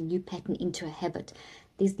healthy new pattern into a habit.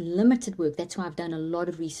 There's limited work. That's why I've done a lot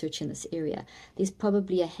of research in this area. There's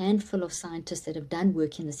probably a handful of scientists that have done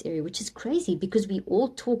work in this area, which is crazy because we all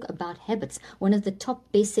talk about habits. One of the top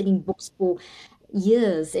best-selling books for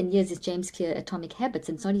years and years is James Clear, Atomic Habits,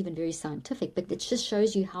 and it's not even very scientific, but it just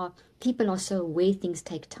shows you how people are so aware things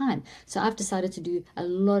take time. So I've decided to do a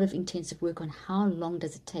lot of intensive work on how long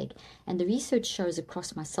does it take. And the research shows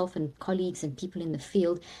across myself and colleagues and people in the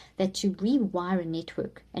field that to rewire a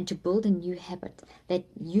network and to build a new habit that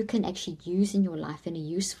you can actually use in your life in a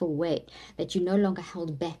useful way, that you're no longer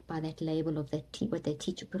held back by that label of that what that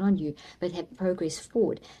teacher put on you, but have progress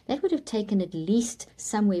forward, that would have taken at least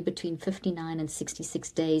somewhere between 59 and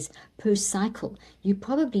 66 days per cycle. You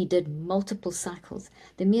probably did multiple cycles.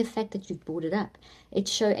 The mere fact that you've brought it up,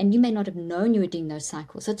 and you may not have known you were doing those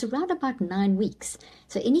cycles. So it's around about 9 weeks.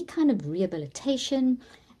 So any kind of rehabilitation,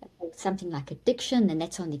 something like addiction, and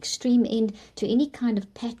that's on the extreme end, to any kind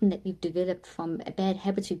of pattern that we've developed from bad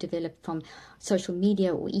habits we've developed from social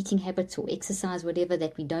media or eating habits or exercise, whatever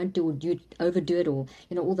that we don't do or overdo it, or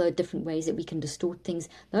all the different ways that we can distort things,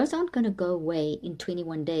 those aren't going to go away in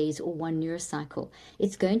 21 days or one neurocycle.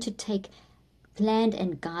 It's going to take planned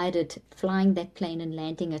and guided, flying that plane and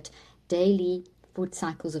landing it daily for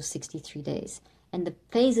cycles of 63 days. And the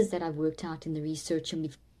phases that I've worked out in the research, and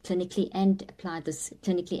we've clinically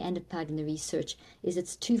applied in the research, is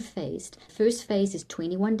it's two-phased. First phase is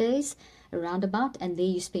 21 days, around about, and there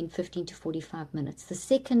you spend 15 to 45 minutes. The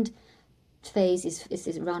second phase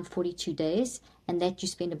is around 42 days, and that you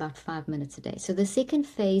spend about 5 minutes a day. So the second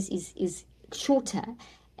phase is shorter,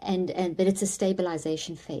 but it's a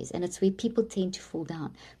stabilization phase, and it's where people tend to fall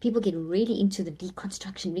down. People get really into the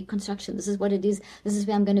reconstruction. This is what it is. This is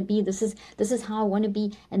where I'm going to be. This is how I want to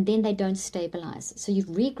be, and then they don't stabilize. So you've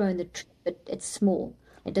regrown the tree, but it's small.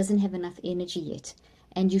 It doesn't have enough energy yet,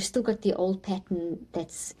 and you've still got the old pattern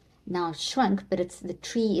that's now shrunk. But it's the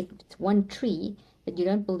tree. It's one tree, but you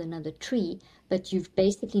don't build another tree. But you've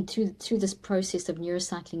basically, through this process of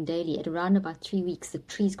neurocycling daily, at around about 3 weeks, the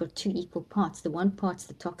tree's got two equal parts. The one part's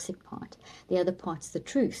the toxic part, the other part's the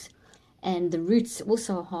truth. And the roots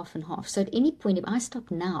also are half and half. So at any point, if I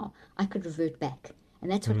stop now, I could revert back. And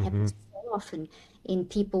that's what happens so often in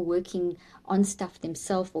people working on stuff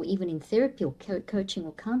themselves, or even in therapy or coaching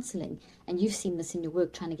or counseling. And you've seen this in your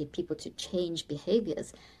work, trying to get people to change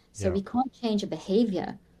behaviors. So we can't change a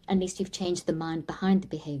behavior unless you've changed the mind behind the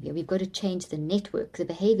behavior. We've got to change the network. The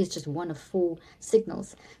behavior is just one of 4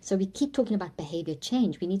 signals. So we keep talking about behavior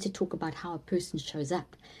change. We need to talk about how a person shows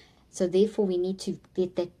up. So therefore, we need to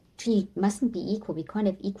get that tree mustn't be equal. We can't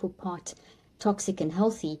have equal part toxic and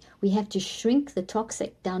healthy. We have to shrink the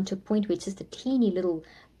toxic down to a point where it's just a teeny little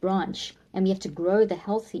branch, and we have to grow the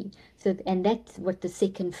healthy. And that's what the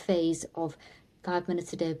second phase of 5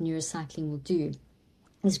 minutes a day of neurocycling will do.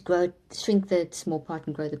 Is shrink the small part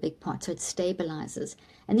and grow the big part, so it stabilizes.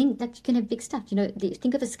 And then that you can have big stuff.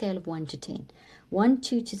 Think of a scale of 1 to 10. 1,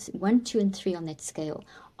 2, and 3 on that scale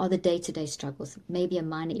are the day-to-day struggles. Maybe a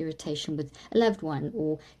minor irritation with a loved one,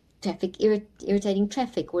 or irritating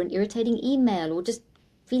traffic, or an irritating email, or just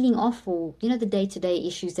feeling off, or the day-to-day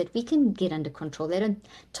issues that we can get under control. They don't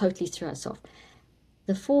totally throw us off.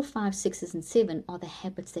 The 4, 5, 6s, and 7 are the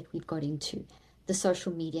habits that we've got into. The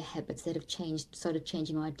social media habits that have started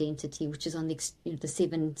changing our identity, which is on the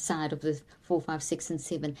 7 side of the 4, 5, 6, and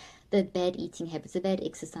 7. The bad eating habits, the bad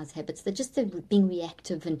exercise habits, the being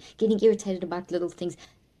reactive and getting irritated about little things.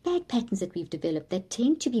 Bad patterns that we've developed that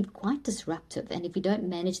tend to be quite disruptive, and if we don't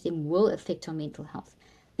manage them, will affect our mental health.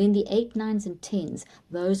 Then the 8, 9s, and 10s,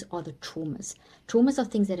 those are the traumas. Traumas are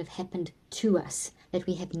things that have happened to us, that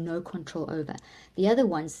we have no control over. The other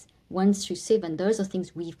ones, 1 through 7, those are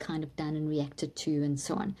things we've kind of done and reacted to and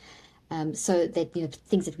so on. So that,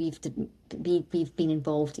 things that we've been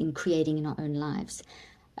involved in creating in our own lives.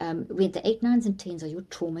 Where the 8, 9s, and 10s are your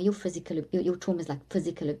trauma, your trauma is like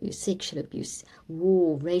physical abuse, sexual abuse,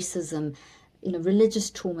 war, racism, religious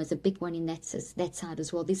trauma is a big one in that side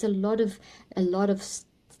as well. There's a lot of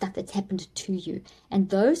stuff that's happened to you, and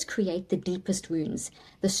those create the deepest wounds,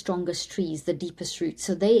 the strongest trees, the deepest roots.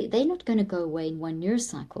 So they're not going to go away in one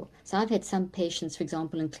neurocycle. So I've had some patients, for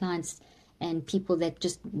example, and clients and people that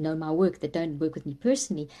just know my work, that don't work with me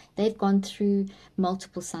personally, they've gone through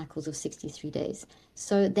multiple cycles of 63 days.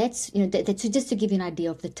 So that's just to give you an idea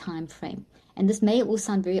of the time frame. And this may all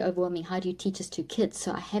sound very overwhelming. How do you teach this to kids?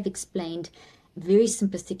 So I have explained very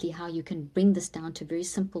simplistically how you can bring this down to a very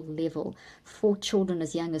simple level for children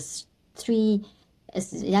as young as 2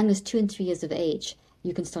 and 3 years of age.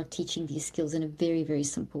 You can start teaching these skills in a very, very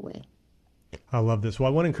simple way. I love this.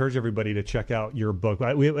 Well, I want to encourage everybody to check out your book. I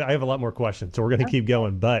have a lot more questions, so we're going to keep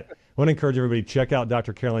going. But I want to encourage everybody to check out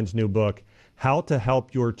Dr. Caroline's new book, How to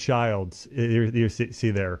Help Your Child, you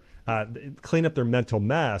see there, clean up their mental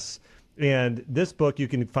mess. And this book, you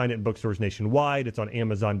can find it in bookstores nationwide. It's on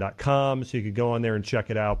Amazon.com, so you could go on there and check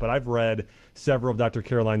it out. But I've read several of Dr.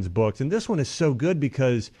 Caroline's books, and this one is so good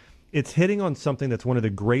because it's hitting on something that's one of the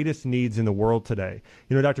greatest needs in the world today.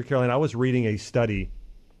 Dr. Caroline, I was reading a study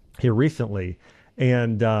here recently,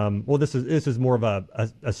 and this is more of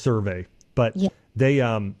a survey, but yeah.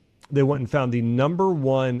 They went and found the number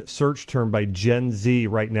one search term by Gen Z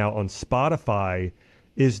right now on Spotify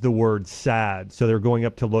is the word sad. So they're going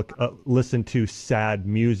up to listen to sad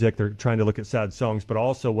music. They're trying to look at sad songs, but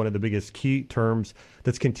also one of the biggest key terms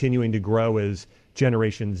that's continuing to grow is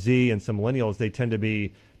Generation Z and some millennials.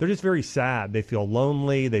 They're just very sad. They feel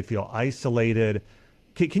lonely. They feel isolated.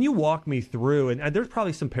 Can you walk me through, and there's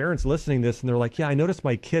probably some parents listening to this and they're like, yeah, I noticed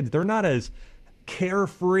my kids, they're not as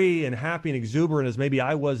carefree and happy and exuberant as maybe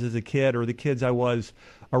I was as a kid or the kids I was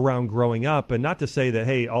around growing up. And not to say that,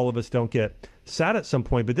 hey, all of us don't get sad at some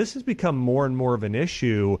point, but this has become more and more of an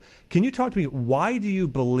issue. Can you talk to me, why do you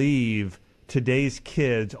believe today's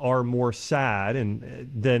kids are more sad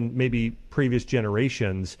than maybe previous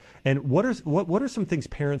generations? And what are some things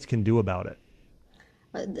parents can do about it?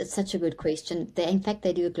 That's such a good question. In fact,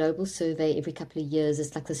 they do a global survey every couple of years.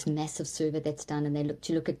 It's like this massive survey that's done, and they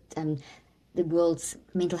look at the world's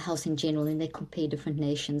mental health in general, and they compare different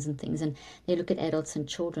nations and things, and they look at adults and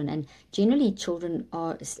children. And generally,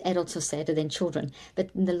 adults are sadder than children. But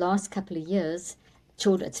in the last couple of years,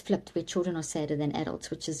 it's flipped, where children are sadder than adults,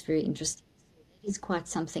 which is very interesting. Is quite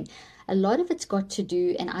something. A lot of it's got to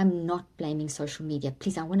do, and I'm not blaming social media.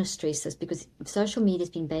 Please, I want to stress this, because social media has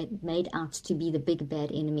been made out to be the big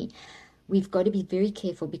bad enemy. We've got to be very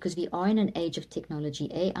careful, because we are in an age of technology.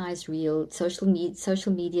 AI is real. Social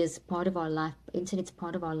media is part of our life. Internet's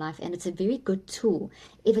part of our life, and it's a very good tool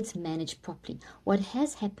if it's managed properly. What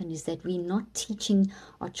has happened is that we're not teaching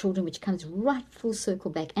our children, which comes right full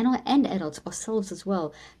circle back, and adults, ourselves as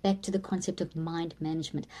well, back to the concept of mind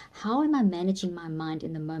management. How am I managing my mind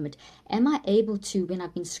in the moment? Am I able to, when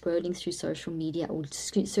I've been scrolling through social media or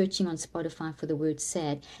searching on Spotify for the word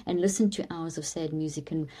sad, and listened to hours of sad music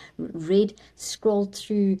and scrolled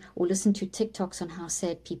through or listened to TikToks on how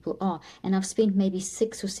sad people are, and I've spent maybe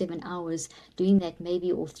 6 or 7 hours doing that,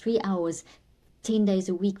 maybe, or 3 hours 10 days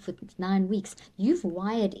a week for 9 weeks, you've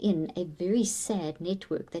wired in a very sad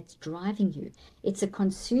network that's driving you. It's a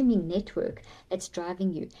consuming network that's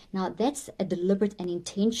driving you. Now, that's a deliberate and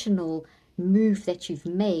intentional move that you've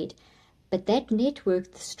made. But that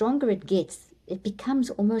network, the stronger it gets, it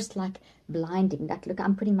becomes almost like blinding. Like, look,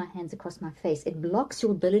 I'm putting my hands across my face. It blocks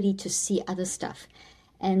your ability to see other stuff.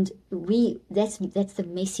 And that's the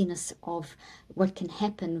messiness of what can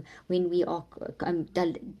happen when we are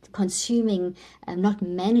consuming, not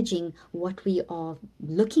managing what we are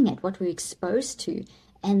looking at, what we're exposed to,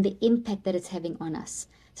 and the impact that it's having on us.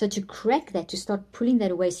 So to crack that, to start pulling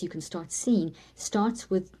that away so you can start seeing,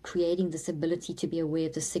 starts with creating this ability to be aware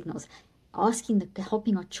of the signals,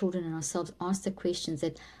 helping our children and ourselves ask the questions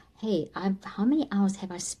that, hey, how many hours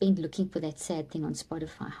have I spent looking for that sad thing on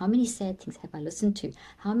Spotify? How many sad things have I listened to?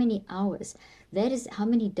 How many hours? That is how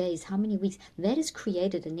many days, how many weeks? That has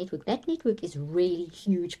created a network. That network is really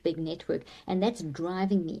huge, big network, and that's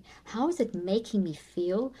driving me. How is it making me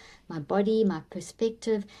feel? My body, my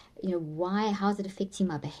perspective, why, how is it affecting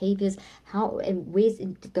my behaviors? How, and where's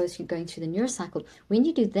it going through the neurocycle? When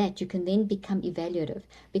you do that, you can then become evaluative,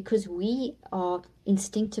 because we are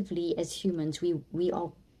instinctively, as humans, we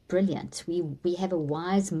are brilliant. We have a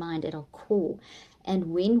wise mind at our core.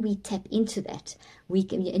 And when we tap into that, we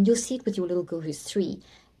can, and you'll see it with your little girl who's 3.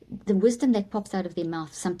 The wisdom that pops out of their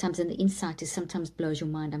mouth sometimes, and the insight is sometimes blows your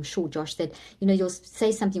mind. I'm sure, Josh, that, you'll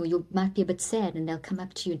say something, or you might be a bit sad, and they'll come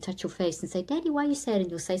up to you and touch your face and say, Daddy, why are you sad? And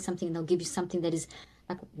you'll say something, and they'll give you something that is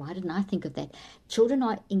like, why didn't I think of that? Children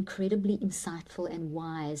are incredibly insightful and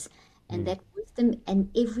wise, and that wisdom,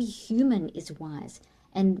 and every human is wise.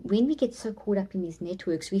 And when we get so caught up in these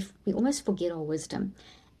networks, we almost forget our wisdom.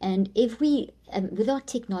 And with our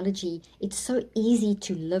technology, it's so easy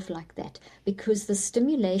to live like that, because the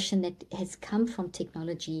stimulation that has come from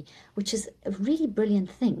technology, which is a really brilliant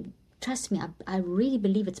thing. Trust me, I really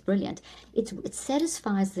believe it's brilliant. It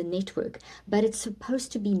satisfies the network, but it's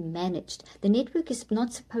supposed to be managed. The network is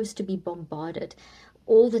not supposed to be bombarded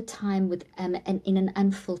all the time with and in an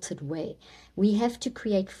unfiltered way. We have to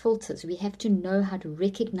create filters. We have to know how to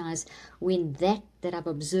recognize when that I've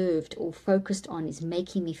observed or focused on is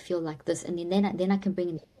making me feel like this, and then I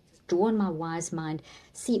can draw on my wise mind,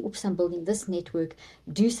 see, oops, I'm building this network,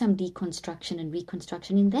 do some deconstruction and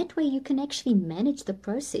reconstruction. In that way, you can actually manage the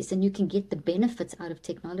process, and you can get the benefits out of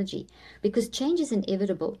technology, because change is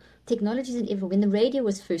inevitable. Technology is inevitable. When the radio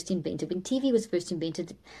was first invented, when TV was first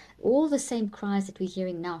invented, all the same cries that we're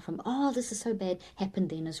hearing now from, oh, this is so bad, happened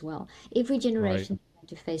then as well. Every generation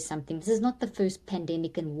to face something. This is not the first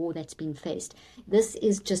pandemic and war that's been faced. This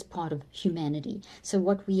is just part of humanity. So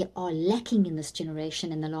what we are lacking in this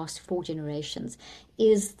generation and the last 4 generations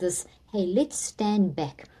is this, hey, let's stand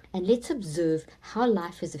back and let's observe how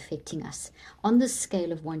life is affecting us on the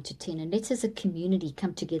scale of 1 to 10. And let's, as a community,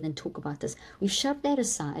 come together and talk about this. We've shoved that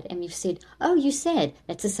aside and we've said, oh, you're sad.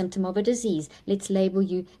 That's a symptom of a disease. Let's label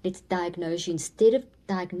you. Let's diagnose you. Instead of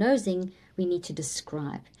diagnosing, we need to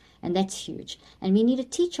describe. And that's huge. And we need to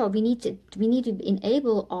teach we need to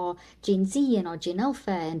enable our Gen Z and our Gen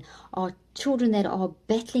Alpha and our children that are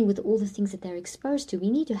battling with all the things that they're exposed to.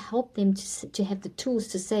 We need to help them to have the tools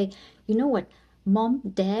to say, you know what, Mom,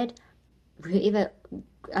 Dad, whoever,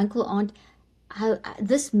 uncle, aunt,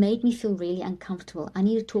 this made me feel really uncomfortable. I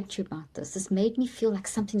need to talk to you about this. This made me feel like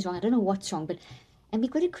something's wrong. I don't know what's wrong, and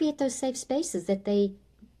we've got to create those safe spaces that they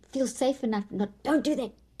feel safe enough. Don't do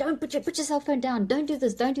that. Don't put your cell phone down. Don't do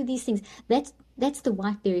this. Don't do these things. That's the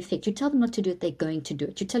white bear effect. You tell them not to do it, they're going to do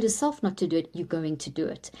it. You tell yourself not to do it, you're going to do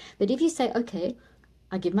it. But if you say, okay,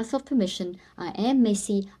 I give myself permission, I am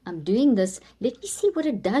messy, I'm doing this, let me see what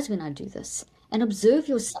it does when I do this. And observe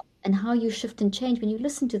yourself and how you shift and change when you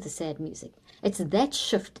listen to the sad music. It's that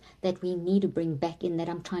shift that we need to bring back in, that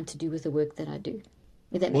I'm trying to do with the work that I do.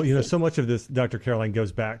 Well, so much of this, Dr. Caroline,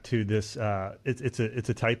 goes back to this. It's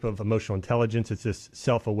a type of emotional intelligence. It's this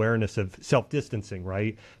self-awareness of self-distancing,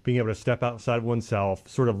 right? Being able to step outside of oneself,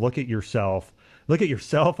 sort of look at yourself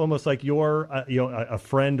almost like you're a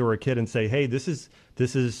friend or a kid, and say, hey, this is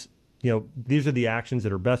these are the actions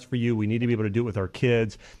that are best for you. We need to be able to do it with our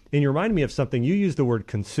kids. And you reminded me of something. You used the word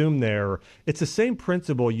consume there. It's the same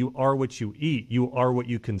principle. You are what you eat. You are what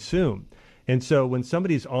you consume. And so when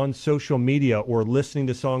somebody's on social media or listening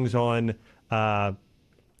to songs on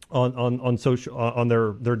social on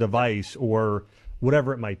their device or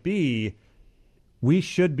whatever it might be, we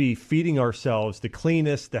should be feeding ourselves the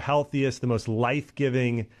cleanest, the healthiest, the most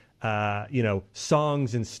life-giving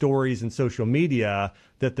songs and stories and social media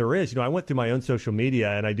that there is. I went through my own social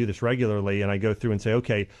media, and I do this regularly, and I go through and say,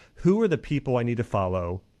 okay, who are the people I need to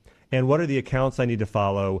follow? And what are the accounts I need to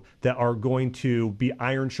follow that are going to be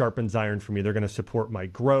iron sharpens iron for me? They're going to support my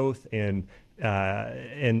growth and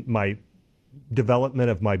my development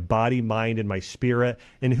of my body, mind, and my spirit.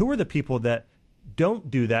 And who are the people that don't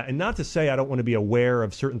do that? And not to say I don't want to be aware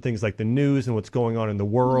of certain things like the news and what's going on in the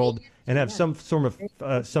world and have some form of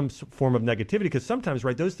negativity, because sometimes,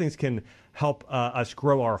 right, those things can help us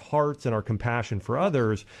grow our hearts and our compassion for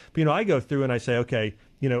others. But, I go through and I say, okay,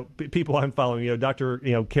 people I'm following,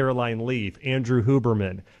 Dr. Caroline Leaf, Andrew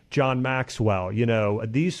Huberman, John Maxwell,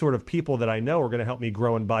 these sort of people that I know are going to help me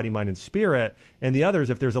grow in body, mind, and spirit. And the others,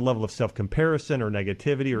 if there's a level of self-comparison or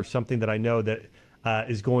negativity or something that I know that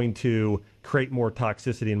is going to create more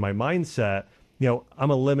toxicity in my mindset, I'm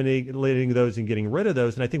eliminating those and getting rid of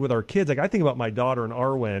those. And I think with our kids, like I think about my daughter in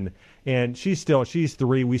Arwen, and she's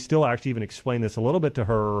 3. We still actually even explain this a little bit to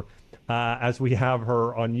her as we have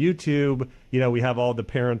her on YouTube. We have all the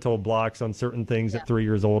parental blocks on certain things at 3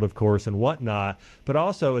 years old, of course, and whatnot. But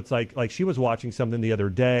also it's like she was watching something the other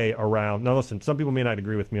day around, now listen, some people may not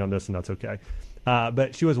agree with me on this, and that's okay.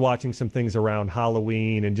 But she was watching some things around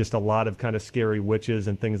Halloween and just a lot of kind of scary witches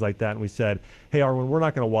and things like that. And we said, hey, Arwen, we're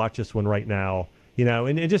not going to watch this one right now,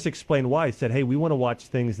 and just explain why. I said, hey, we want to watch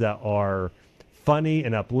things that are funny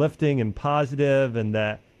and uplifting and positive, and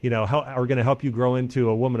that are going to help you grow into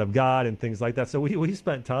a woman of God and things like that. So we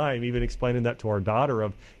spent time even explaining that to our daughter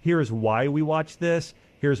of here's why we watch this,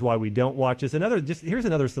 here's why we don't watch this. Here's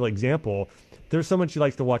another silly example. There's someone she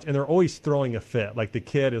likes to watch, and they're always throwing a fit. Like the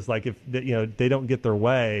kid is like, if they don't get their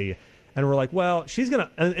way, and we're like, well, she's gonna.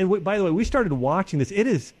 By the way, we started watching this. It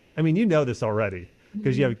is, I mean, you know this already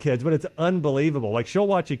because you have kids, but it's unbelievable. Like she'll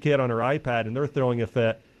watch a kid on her iPad, and they're throwing a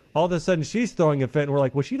fit. All of a sudden, she's throwing a fit, and we're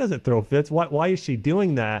like, well, she doesn't throw fits. Why is she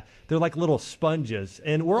doing that? They're like little sponges,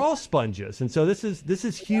 and we're all sponges. And so this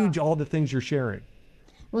is huge. All the things you're sharing.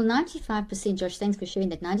 Well, 95%, Josh, thanks for sharing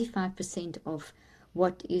that. 95% of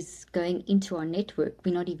what is going into our network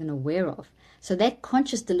we're not even aware of. So that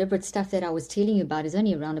conscious, deliberate stuff that I was telling you about is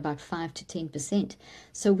only around about 5 to 10%.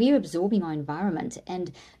 So we're absorbing our environment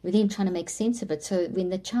and we're then trying to make sense of it. So when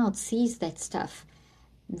the child sees that stuff,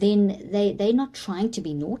 then they're not trying to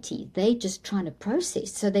be naughty. They're just trying to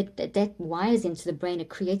process. So that wires into the brain. It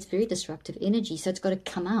creates very disruptive energy. So it's got to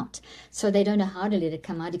come out. So they don't know how to let it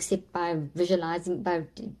come out except by visualizing, by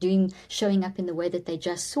showing up in the way that they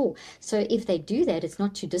just saw. So if they do that, it's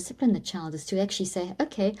not to discipline the child. It's to actually say,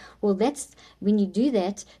 okay, well, that's when you do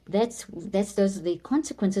that, that's those are the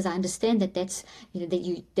consequences. I understand that's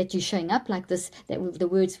that you're showing up like this. That the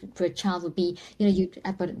words for a child would be,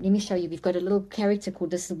 let me show you. We've got a little character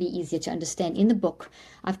called. This will be easier to understand. In the book,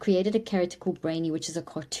 I've created a character called Brainy, which is a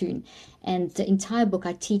cartoon. And the entire book,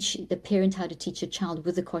 I teach the parent how to teach a child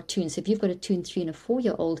with a cartoon. So if you've got a 2 and 3 and a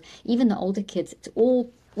 4-year-old, even the older kids, it's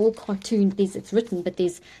all cartoon. It's written, but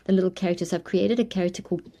there's the little characters. I've created a character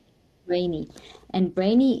called Brainy. And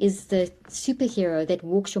Brainy is the superhero that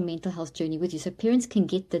walks your mental health journey with you. So parents can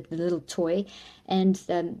get the little toy. And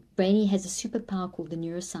Brainy has a superpower called the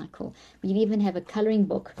neurocycle. We even have a coloring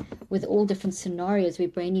book with all different scenarios where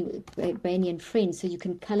Brainy and friends. So you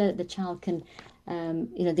can color, the child can,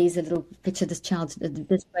 there's a little picture of this child,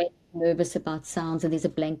 this brain nervous about sounds, and there's a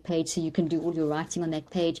blank page so you can do all your writing on that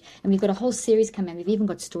page. And we've got a whole series coming out. We've even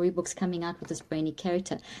got storybooks coming out with this Brainy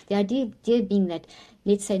character. The idea being that,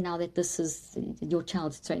 let's say now that this is your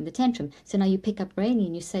child's throwing the tantrum. So now you pick up Brainy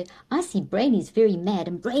and you say, I see Brainy's very mad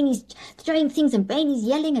and Brainy's throwing things and Brainy's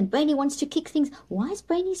yelling and Brainy wants to kick things. Why is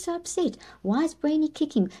Brainy so upset? Why is Brainy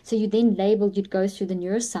kicking? So you then you'd go through the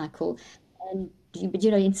neurocycle and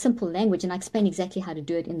in simple language, and I explain exactly how to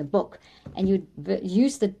do it in the book. And you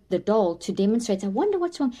use the doll to demonstrate. I wonder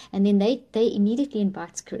what's wrong, and then they immediately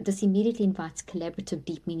invites collaborative,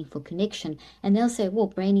 deep, meaningful connection. And they'll say, "Well,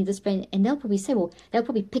 Brainy, this Brainy," and they'll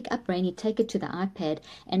probably pick up Brainy, take it to the iPad,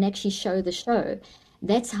 and actually show the show.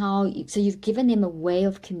 That's how. So you've given them a way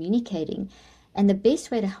of communicating, and the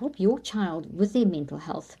best way to help your child with their mental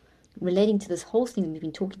health, relating to this whole thing we've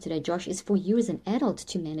been talking today, Josh, is for you as an adult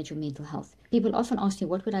to manage your mental health. People often ask me,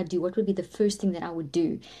 what would I do? What would be the first thing that I would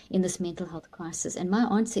do in this mental health crisis? And my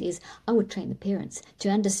answer is, I would train the parents to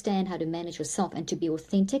understand how to manage yourself and to be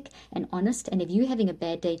authentic and honest. And if you're having a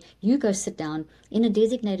bad day, you go sit down in a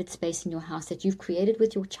designated space in your house that you've created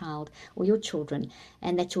with your child or your children,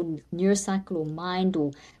 and that's your neurocycle or mind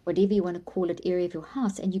or whatever you want to call it, area of your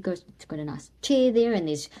house, and you go, it's got a nice chair there, and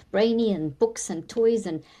there's Brainy and books and toys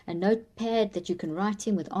and a notepad that you can write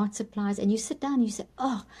in with art supplies, and you sit down and you say,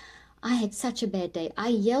 oh, I had such a bad day. I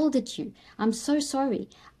yelled at you. I'm so sorry.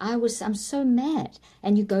 I'm so mad.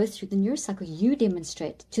 And you go through the neurocycle. You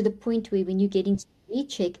demonstrate to the point where when you're getting to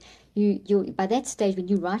recheck, you by that stage when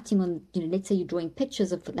you're writing on, let's say you're drawing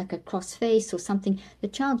pictures of like a cross face or something, the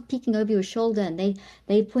child's peeking over your shoulder and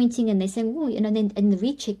they're pointing and they're saying, oh, and then in the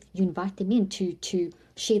recheck you invite them in to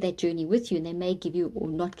share that journey with you, and they may give you or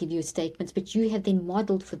not give you statements, but you have then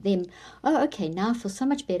modeled for them, oh, okay, now I feel so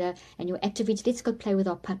much better, and you're activated, let's go play with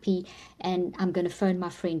our puppy, and I'm going to phone my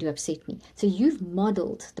friend who upset me. So you've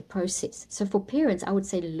modeled the process. So for parents, I would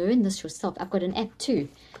say learn this yourself. I've got an app too.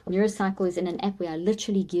 Neurocycle is in an app where I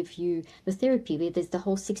literally give you the therapy, where there's the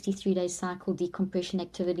whole 63-day cycle, decompression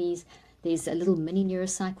activities. There's a little mini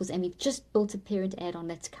neurocycles, and we've just built a parent add-on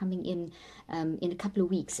that's coming in a couple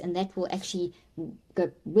of weeks, and that will actually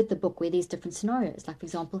go with the book where there's different scenarios, like for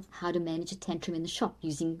example, how to manage a tantrum in the shop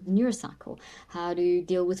using the neurocycle, how to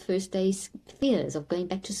deal with first day fears of going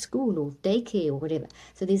back to school or daycare or whatever.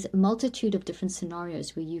 So there's a multitude of different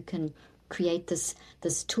scenarios where you can create this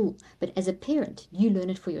tool. But as a parent, you learn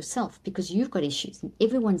it for yourself because you've got issues.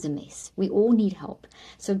 Everyone's a mess. We all need help.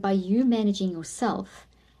 So by you managing yourself,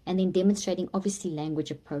 and then demonstrating, obviously language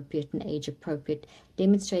appropriate and age appropriate,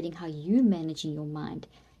 demonstrating how you managing your mind,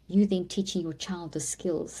 you then teaching your child the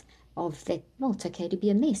skills of that, well, it's okay to be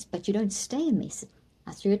a mess, but you don't stay a mess.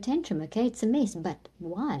 I threw a tantrum, okay, it's a mess, but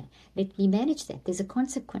why? Let me manage that. There's a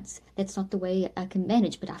consequence. That's not the way I can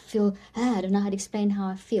manage, but I feel, I don't know how to explain how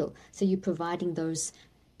I feel. So you're providing those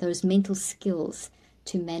those mental skills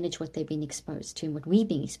to manage what they've been exposed to and what we've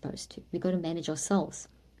been exposed to. We've got to manage ourselves,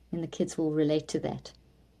 and the kids will relate to that.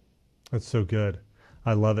 That's so good.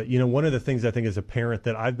 I love it. You know, one of the things I think as a parent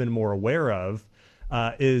that I've been more aware of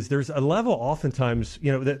is there's a level oftentimes,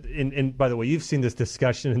 you know, that, and by the way, you've seen this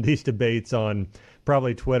discussion and these debates on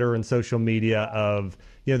probably Twitter and social media of,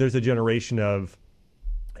 you know, there's a generation of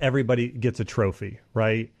everybody gets a trophy,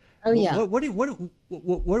 right? Oh, yeah. What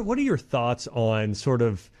are your thoughts on sort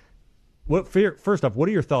of, first off, what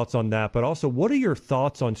are your thoughts on that? But also, what are your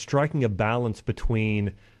thoughts on striking a balance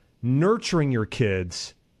between nurturing your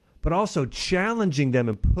kids, but also challenging them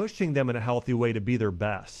and pushing them in a healthy way to be their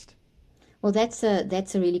best? Well, that's a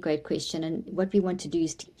really great question. And what we want to do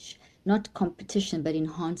is teach not competition, but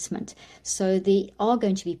enhancement. So there are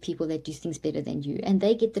going to be people that do things better than you, and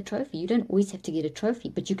they get the trophy. You don't always have to get a trophy,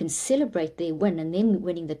 but you can celebrate their win and them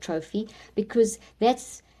winning the trophy, because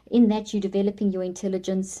that's in that you're developing your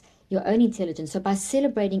intelligence, your own intelligence. So by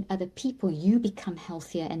celebrating other people, you become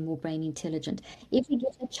healthier and more brain intelligent. If we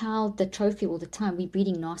give a child the trophy all the time, we're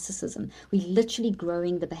breeding narcissism. We're literally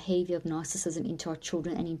growing the behavior of narcissism into our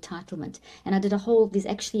children and entitlement. And there's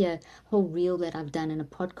actually a whole reel that I've done in a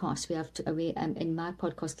podcast. In my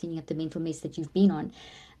podcast, Cleaning Up the Mental Mess, that you've been on.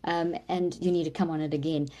 And you need to come on it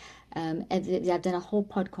again. And I've done a whole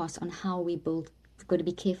podcast on how we've got to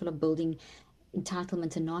be careful of building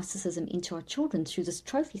entitlement and narcissism into our children through this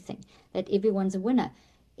trophy thing, that everyone's a winner.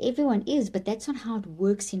 Everyone is, but that's not how it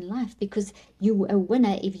works in life, because you're a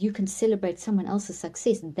winner if you can celebrate someone else's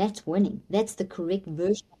success. That's winning. That's the correct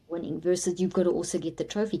version of winning, versus you've got to also get the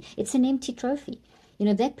trophy. It's an empty trophy. You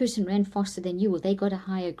know, that person ran faster than you, or they got a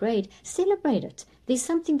higher grade. Celebrate it. There's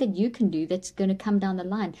something that you can do that's going to come down the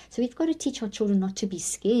line. So we've got to teach our children not to be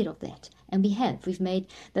scared of that. And we've made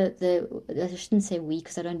I shouldn't say we,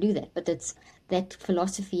 because I don't do that, but that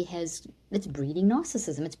philosophy it's breeding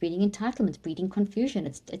narcissism, it's breeding entitlement, it's breeding confusion,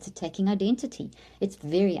 it's attacking identity. It's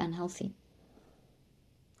very unhealthy.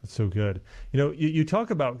 That's so good. You know, you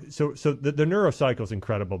talk about, so the neurocycle is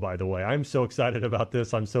incredible, by the way. I'm so excited about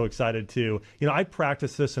this. I'm so excited to, you know, I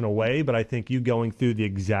practice this in a way, but I think you going through the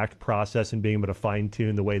exact process and being able to fine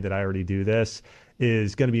tune the way that I already do this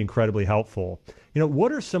is going to be incredibly helpful. You know,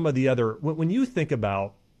 what are some of the other, when you think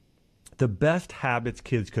about the best habits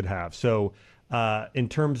kids could have, so in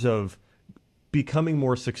terms of becoming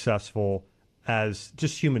more successful as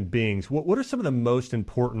just human beings, what are some of the most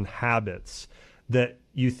important habits that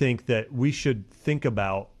you think that we should think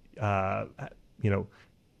about,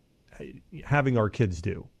 having our kids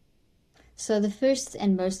do? So the first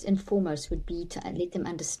and most and foremost would be to let them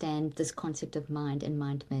understand this concept of mind and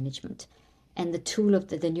mind management. And the tool of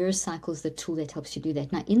the neurocycle is the tool that helps you do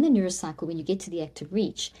that. Now, in the neurocycle, when you get to the active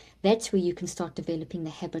reach, that's where you can start developing the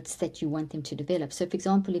habits that you want them to develop. So, for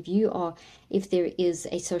example, if there is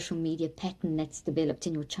a social media pattern that's developed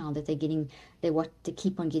in your child, that they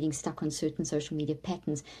keep on getting stuck on certain social media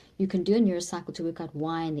patterns, you can do a neurocycle to work out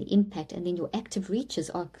why and the impact, and then your active reaches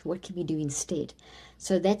are what can we do instead.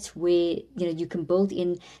 So that's where you can build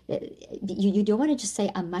in. You don't want to just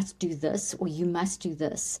say I must do this or you must do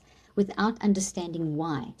this, without understanding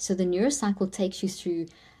why. So the neurocycle takes you through,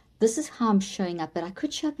 this is how I'm showing up, but I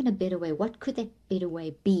could show up in a better way. What could that better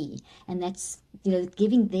way be? And that's,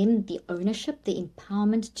 giving them the ownership, the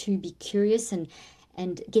empowerment to be curious and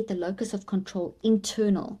get the locus of control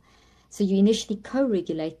internal. So you initially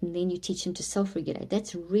co-regulate and then you teach them to self-regulate.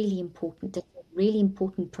 That's really important. That's a really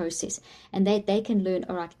important process. And they can learn,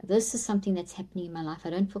 all right, this is something that's happening in my life. I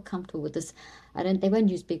don't feel comfortable with this. They won't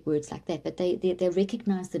use big words like that, but they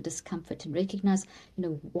recognize the discomfort and recognize,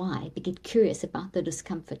 why. They get curious about the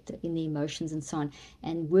discomfort in the emotions and so on,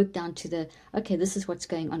 and work down to okay, this is what's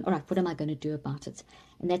going on. All right, what am I going to do about it?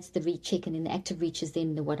 And that's the recheck. And then the active reach is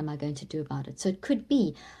then what am I going to do about it? So it could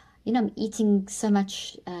be, I'm eating so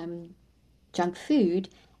much junk food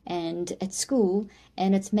and at school,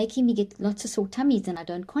 and it's making me get lots of sore tummies and I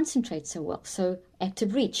don't concentrate so well. So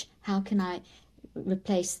active reach, how can I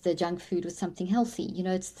replace the junk food with something healthy?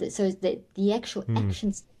 So the actual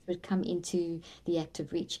actions would come into the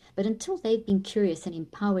active reach. But until they've been curious and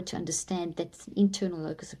empowered to understand that's the internal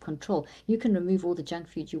locus of control, you can remove all the junk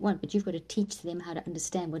food you want, but you've got to teach them how to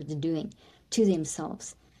understand what it's doing to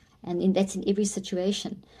themselves. And that's in every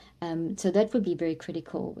situation. So that would be very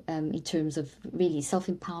critical in terms of really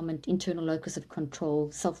self-empowerment, internal locus of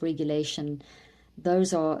control, self-regulation.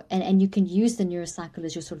 Those are, and you can use the neurocycle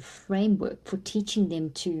as your sort of framework for teaching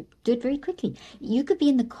them to do it very quickly. You could be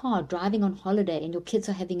in the car driving on holiday and your kids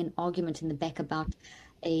are having an argument in the back about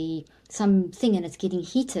something and it's getting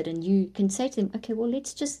heated, and you can say to them, okay, well,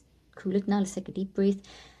 let's just cool it now. Let's take a deep breath.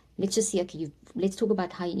 let's just see, okay, let's talk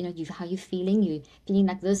about how, how you're feeling. You're feeling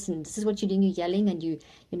like this, and this is what you're doing. You're yelling, and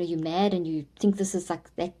you're mad, and you think this is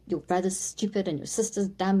like that. Your brother's stupid, and your sister's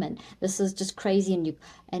dumb, and this is just crazy.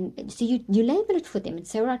 And so you label it for them and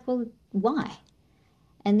say, all right, well, why?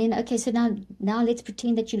 And then, okay, so now let's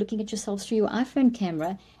pretend that you're looking at yourself through your iPhone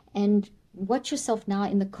camera and watch yourself now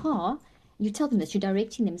in the car. You tell them this, you're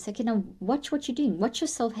directing them. Say, okay, now watch what you're doing. Watch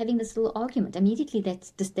yourself having this little argument. Immediately,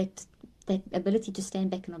 that ability to stand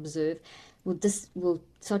back and observe will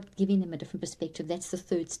start giving them a different perspective. That's the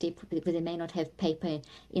third step, where they may not have paper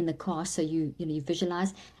in the car, so you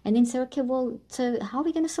visualize and then say, okay, well, so how are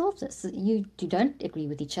we going to solve this? You don't agree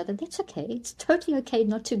with each other. That's okay. It's totally okay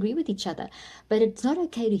not to agree with each other, but it's not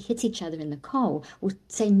okay to hit each other in the car or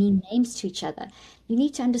say mean names to each other. You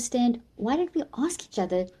need to understand, why don't we ask each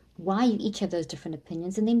other why you each have those different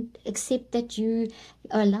opinions, and then accept that you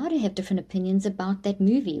are allowed to have different opinions about that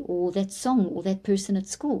movie or that song or that person at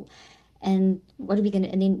school. And what are we going to,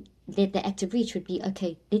 and then the active reach would be,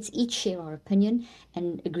 okay, let's each share our opinion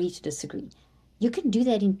and agree to disagree. You can do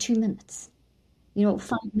that in 2 minutes, 5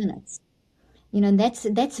 minutes, and that's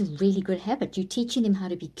a really good habit. You're teaching them how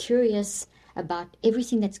to be curious about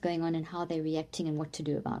everything that's going on and how they're reacting and what to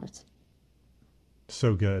do about it.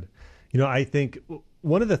 So good. I think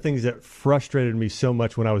one of the things that frustrated me so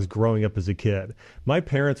much when I was growing up as a kid, my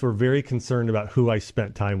parents were very concerned about who I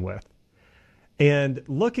spent time with. And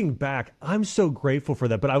looking back, I'm so grateful for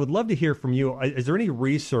that. But I would love to hear from you. Is there any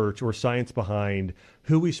research or science behind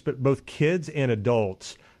who we spent, both kids and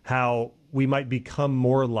adults, how we might become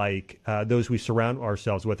more like those we surround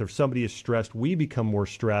ourselves with? If somebody is stressed, we become more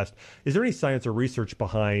stressed. Is there any science or research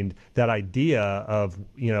behind that idea of,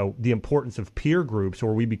 the importance of peer groups,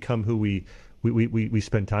 or we become who we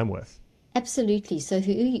spend time with? Absolutely. So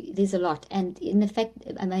there's a lot. And in the fact,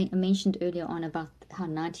 I mentioned earlier on about how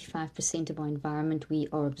 95% of our environment we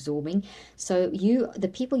are absorbing. So the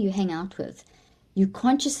people you hang out with, you're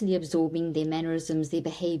consciously absorbing their mannerisms, their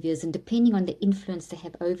behaviors, and depending on the influence they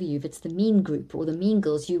have over you, if it's the mean group or the mean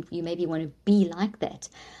girls, you maybe want to be like that.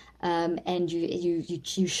 And you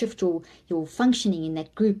shift your functioning in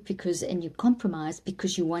that group and you compromise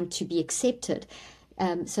because you want to be accepted.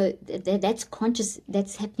 So that's conscious,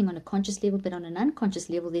 that's happening on a conscious level, but on an unconscious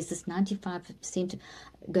level, there's this 95%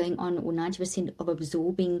 going on, or 90% of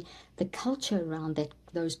absorbing the culture around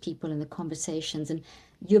those people and the conversations. And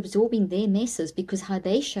you're absorbing their messes because how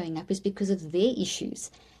they're showing up is because of their issues.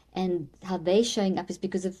 And how they're showing up is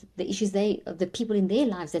because of the issues of the people in their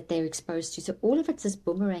lives that they're exposed to. So all of it's this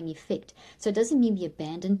boomerang effect. So it doesn't mean we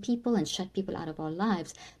abandon people and shut people out of our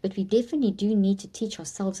lives, but we definitely do need to teach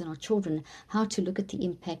ourselves and our children how to look at the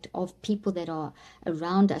impact of people that are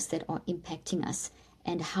around us, that are impacting us,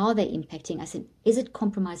 and how they're impacting us. And is it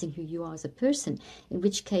compromising who you are as a person? In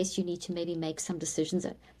which case you need to maybe make some decisions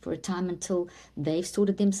for a time until they've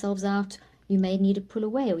sorted themselves out. You may need to pull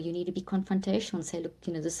away, or you need to be confrontational and say, look,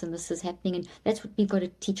 this and this is happening. And that's what we've got to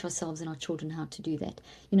teach ourselves and our children, how to do that.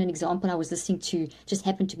 An example, I was just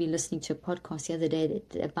happened to be listening to a podcast the other day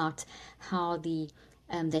about how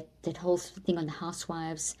that whole thing on the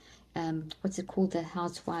housewives, what's it called? The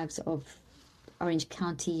housewives of Orange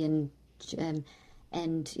County and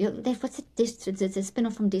what's it? It's a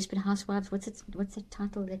spin-off from Desperate Housewives. What's the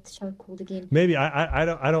title of that show called again? Maybe I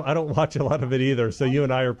don't watch a lot of it either. So you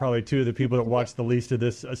and I are probably two of the people that watch the least of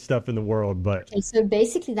this stuff in the world. But okay, so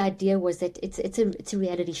basically, the idea was that it's a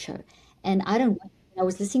reality show, and I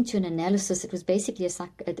was listening to an analysis. It was basically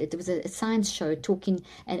it was a science show talking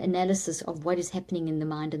an analysis of what is happening in the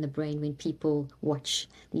mind and the brain when people watch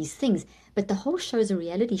these things. But the whole show is a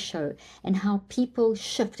reality show, and how people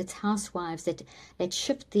shift. It's housewives that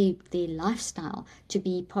shift their lifestyle to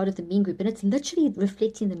be part of the mean group. And it's literally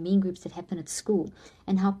reflecting the mean groups that happen at school,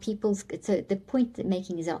 and how the point they're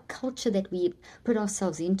making is our culture that we put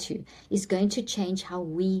ourselves into is going to change how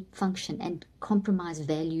we function and compromise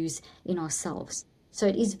values in ourselves. So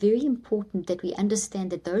it is very important that we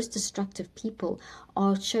understand that those destructive people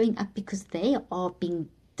are showing up because they are being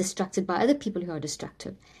distracted by other people who are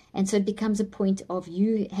destructive. And so it becomes a point of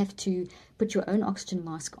you have to put your own oxygen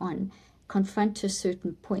mask on, confront to a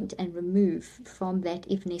certain point, and remove from that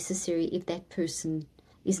if necessary, if that person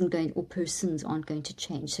isn't going, or persons aren't going to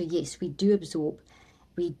change. So yes, we do absorb.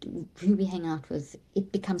 Who we hang out with,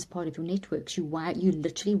 it becomes part of your networks. You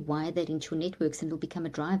literally wire that into your networks, and it'll become a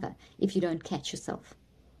driver if you don't catch yourself.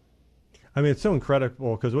 I mean, it's so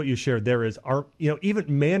incredible because what you shared there is even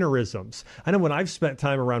mannerisms. I know when I've spent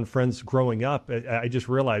time around friends growing up, I just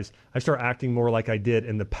realized I start acting more like I did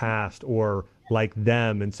in the past or like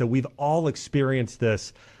them. And so we've all experienced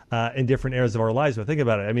this in different areas of our lives. But think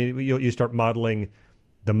about it. I mean, you start modeling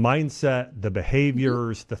the mindset, the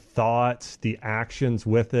behaviors, the thoughts, the actions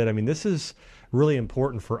with it. I mean, this is really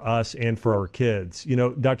important for us and for our kids. You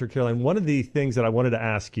know, Dr. Caroline, one of the things that I wanted to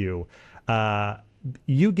ask you,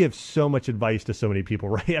 you give so much advice to so many people,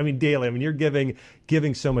 right? I mean, daily. I mean, you're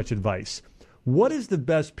giving so much advice. What is the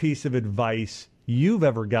best piece of advice you've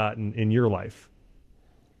ever gotten in your life?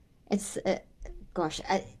 It's gosh,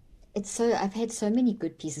 I've had so many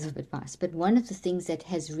good pieces of advice, but one of the things that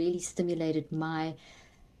has really stimulated my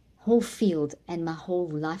whole field and my whole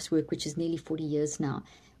life's work, which is nearly 40 years now,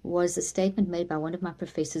 was a statement made by one of my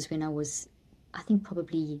professors when I was, I think,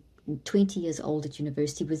 probably 20 years old at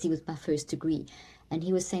university. Was he was my first degree, and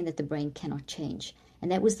he was saying that the brain cannot change,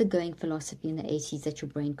 and that was the going philosophy in the 80s, that your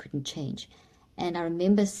brain couldn't change. And I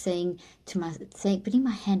remember putting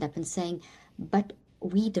my hand up and saying, but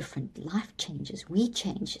we different, life changes, we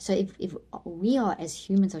change. So if we are, as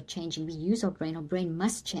humans, are changing, we use our brain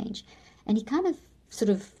must change. And he kind of sort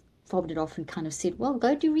of fobbed it off and kind of said, well,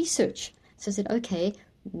 go do research. So I said, okay,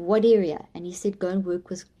 what area? And he said, go and work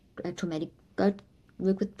with go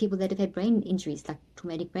work with people that have had brain injuries, like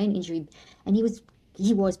traumatic brain injury. And he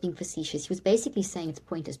was being facetious. He was basically saying it's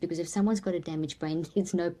pointless, because if someone's got a damaged brain,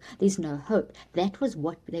 there's no hope. That was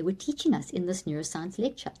what they were teaching us in this neuroscience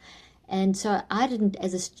lecture. And so I didn't,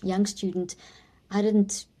 as a young student, I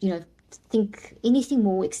didn't, think anything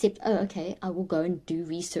more except, oh, okay, I will go and do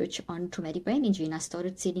research on traumatic brain injury. And I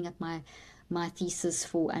started setting up my thesis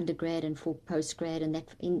for undergrad and for postgrad, and that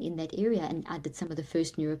in that area. And I did some of the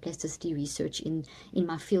first neuroplasticity research in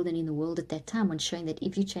my field and in the world at that time, on showing that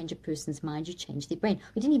if you change a person's mind, you change their brain.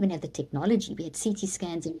 We didn't even have the technology. We had CT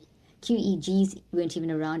scans, and QEGs weren't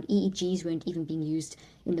even around. EEGs weren't even being used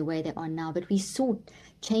in the way they are now. But we saw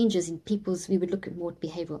changes in people's, we would look at more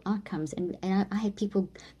behavioral outcomes. And I had people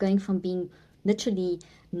going from being literally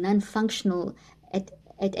non-functional at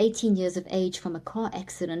 18 years of age from a car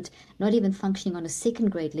accident, not even functioning on a second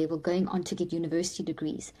grade level, going on to get university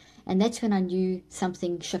degrees. And that's when I knew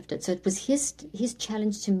something shifted. So it was his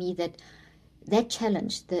challenge to me, that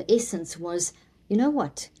challenge, the essence was, you know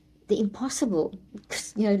what? The impossible,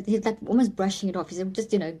 he's like almost brushing it off. He said,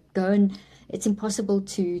 just, go, and it's impossible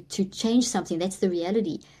to change something. That's the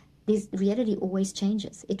reality. Reality always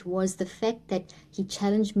changes. It was the fact that he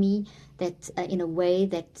challenged me, that in a way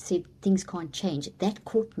that said things can't change. That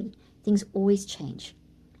caught me. Things always change.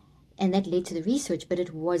 And that led to the research, but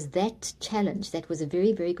it was that challenge that was a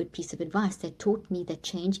very, very good piece of advice that taught me that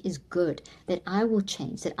change is good, that I will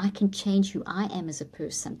change, that I can change who I am as a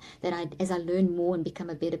person, that as I learn more and become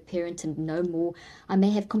a better parent and know more, I may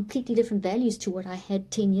have completely different values to what I had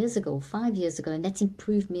 10 years ago, 5 years ago, and that's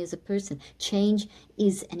improved me as a person. Change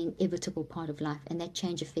is an inevitable part of life, and that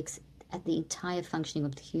change affects at the entire functioning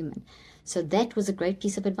of the human. So that was a great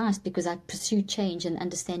piece of advice, because I pursued change and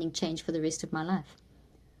understanding change for the rest of my life.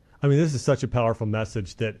 I mean, this is such a powerful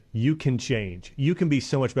message that you can change. You can be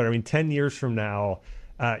so much better. I mean, 10 years from now,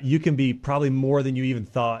 you can be probably more than you even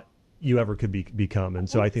thought you ever could become. And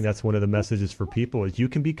so I think that's one of the messages for people, is you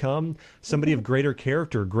can become somebody of greater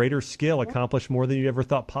character, greater skill, accomplish more than you ever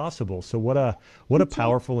thought possible. So what a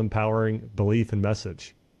powerful, empowering belief and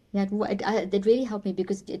message. Yeah, that really helped me,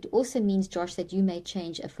 because it also means, Josh, that you may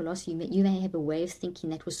change a philosophy. You may have a way of thinking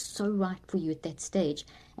that was so right for you at that stage,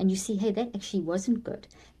 and you see, hey, that actually wasn't good.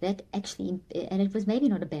 That actually, and it was maybe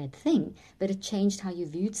not a bad thing, but it changed how you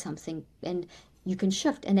viewed something, and you can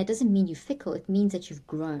shift. And that doesn't mean you're fickle. It means that you've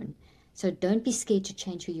grown. So don't be scared to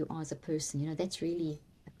change who you are as a person. That's really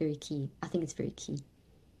very key. I think it's very key.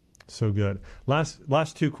 So good.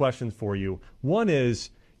 Last two questions for you. One is,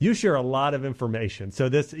 you share a lot of information. So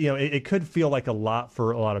this, it could feel like a lot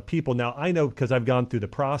for a lot of people. Now, I know, because I've gone through the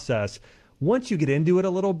process, once you get into it a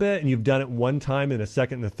little bit and you've done it one time and a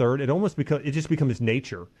second and a third, it just becomes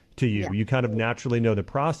nature to you. Yeah. You kind of naturally know the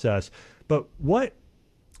process. But what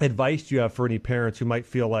advice do you have for any parents who might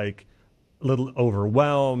feel like a little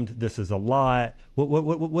overwhelmed? This is a lot.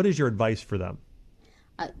 What is your advice for them?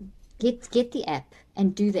 Get the app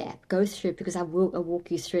and do the app. Go through it, because I'll walk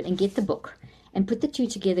you through it, and get the book. And put the two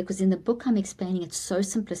together, because in the book I'm explaining it so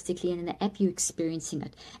simplistically, and in the app you're experiencing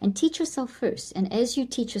it. And teach yourself first. And as you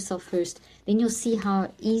teach yourself first, then you'll see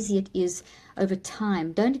how easy it is over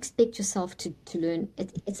time. Don't expect yourself to learn.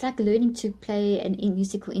 It's like learning to play a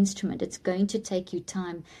musical instrument. It's going to take you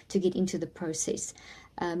time to get into the process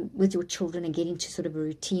with your children and get into sort of a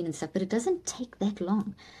routine and stuff. But it doesn't take that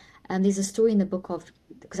long. There's a story in the book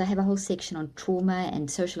because I have a whole section on trauma and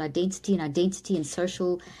social identity and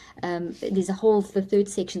social, there's the third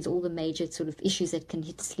section's all the major sort of issues that can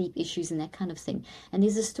hit sleep issues and that kind of thing. And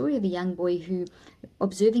there's a story of a young boy who,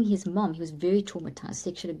 observing his mom, he was very traumatized,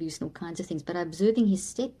 sexual abuse and all kinds of things, but observing his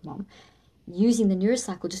stepmom, using the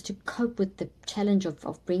neurocycle just to cope with the challenge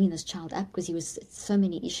of bringing this child up, because he was so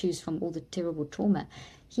many issues from all the terrible trauma.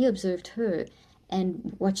 He observed her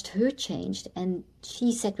and watched her change, and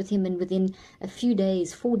she sat with him, and within a few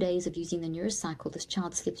days, 4 days of using the neurocycle, this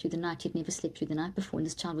child slept through the night. He'd never slept through the night before, and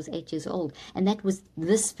this child was 8 years old, and that was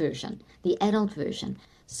this version, the adult version.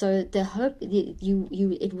 So the hope,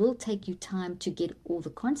 it will take you time to get all the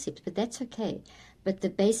concepts, but that's okay. But the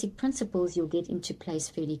basic principles you'll get into place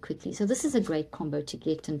fairly quickly. So this is a great combo to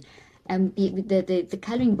get, and the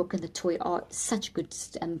coloring book and the toy are such good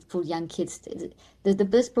for young kids. The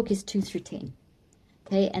first book is 2 through 10.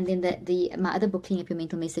 Okay, and then my other book, Cleaning Up Your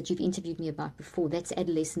Mental Mess, that you've interviewed me about before, that's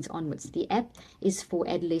adolescents onwards. The app is for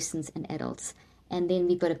adolescents and adults. And then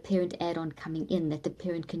we've got a parent add-on coming in that the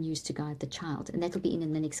parent can use to guide the child. And that will be in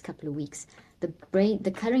the next couple of weeks.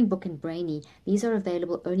 The coloring book and Brainy, these are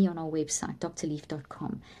available only on our website,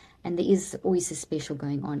 drleaf.com. And there is always a special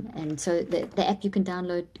going on. And so the app you can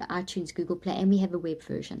download, iTunes, Google Play, and we have a web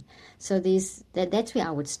version. So that's where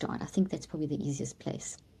I would start. I think that's probably the easiest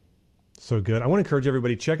place. So good. I want to encourage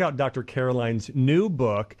everybody, check out Dr. Caroline's new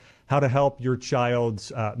book, How to Help Your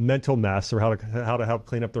Child's Mental Mess, or how to help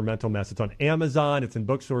clean up their mental mess. It's on Amazon. It's in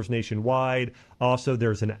bookstores nationwide. Also,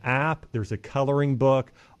 there's an app. There's a coloring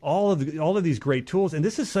book. All of these great tools. And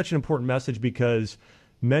this is such an important message because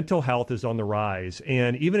mental health is on the rise.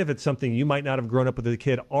 And even if it's something you might not have grown up with as a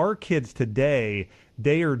kid, our kids today,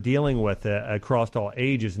 they are dealing with it across all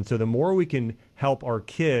ages. And so the more we can help our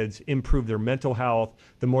kids improve their mental health,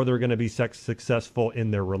 the more they're going to be successful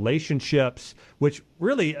in their relationships, which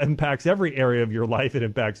really impacts every area of your life. It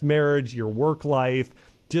impacts marriage, your work life,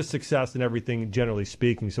 just success and everything, generally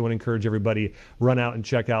speaking. So I want to encourage everybody, run out and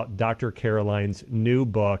check out Dr. Caroline's new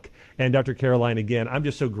book. And Dr. Caroline, again, I'm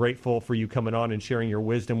just so grateful for you coming on and sharing your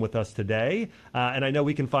wisdom with us today. And I know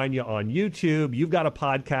we can find you on YouTube. You've got a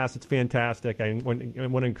podcast. It's fantastic. I want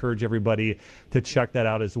to encourage everybody to check that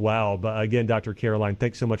out as well. But again, Dr. Caroline,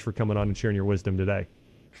 thanks so much for coming on and sharing your wisdom today.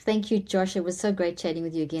 Thank you, Josh. It was so great chatting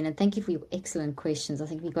with you again. And thank you for your excellent questions. I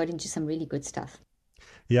think we got into some really good stuff.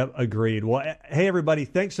 Yep, agreed. Well, hey, everybody,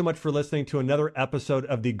 thanks so much for listening to another episode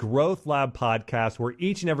of the Growth Lab podcast, where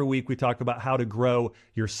each and every week we talk about how to grow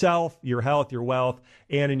yourself, your health, your wealth,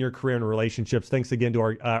 and in your career and relationships. Thanks again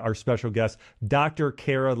to our special guest, Dr.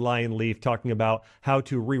 Caroline Leaf, talking about how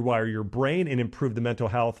to rewire your brain and improve the mental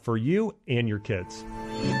health for you and your kids.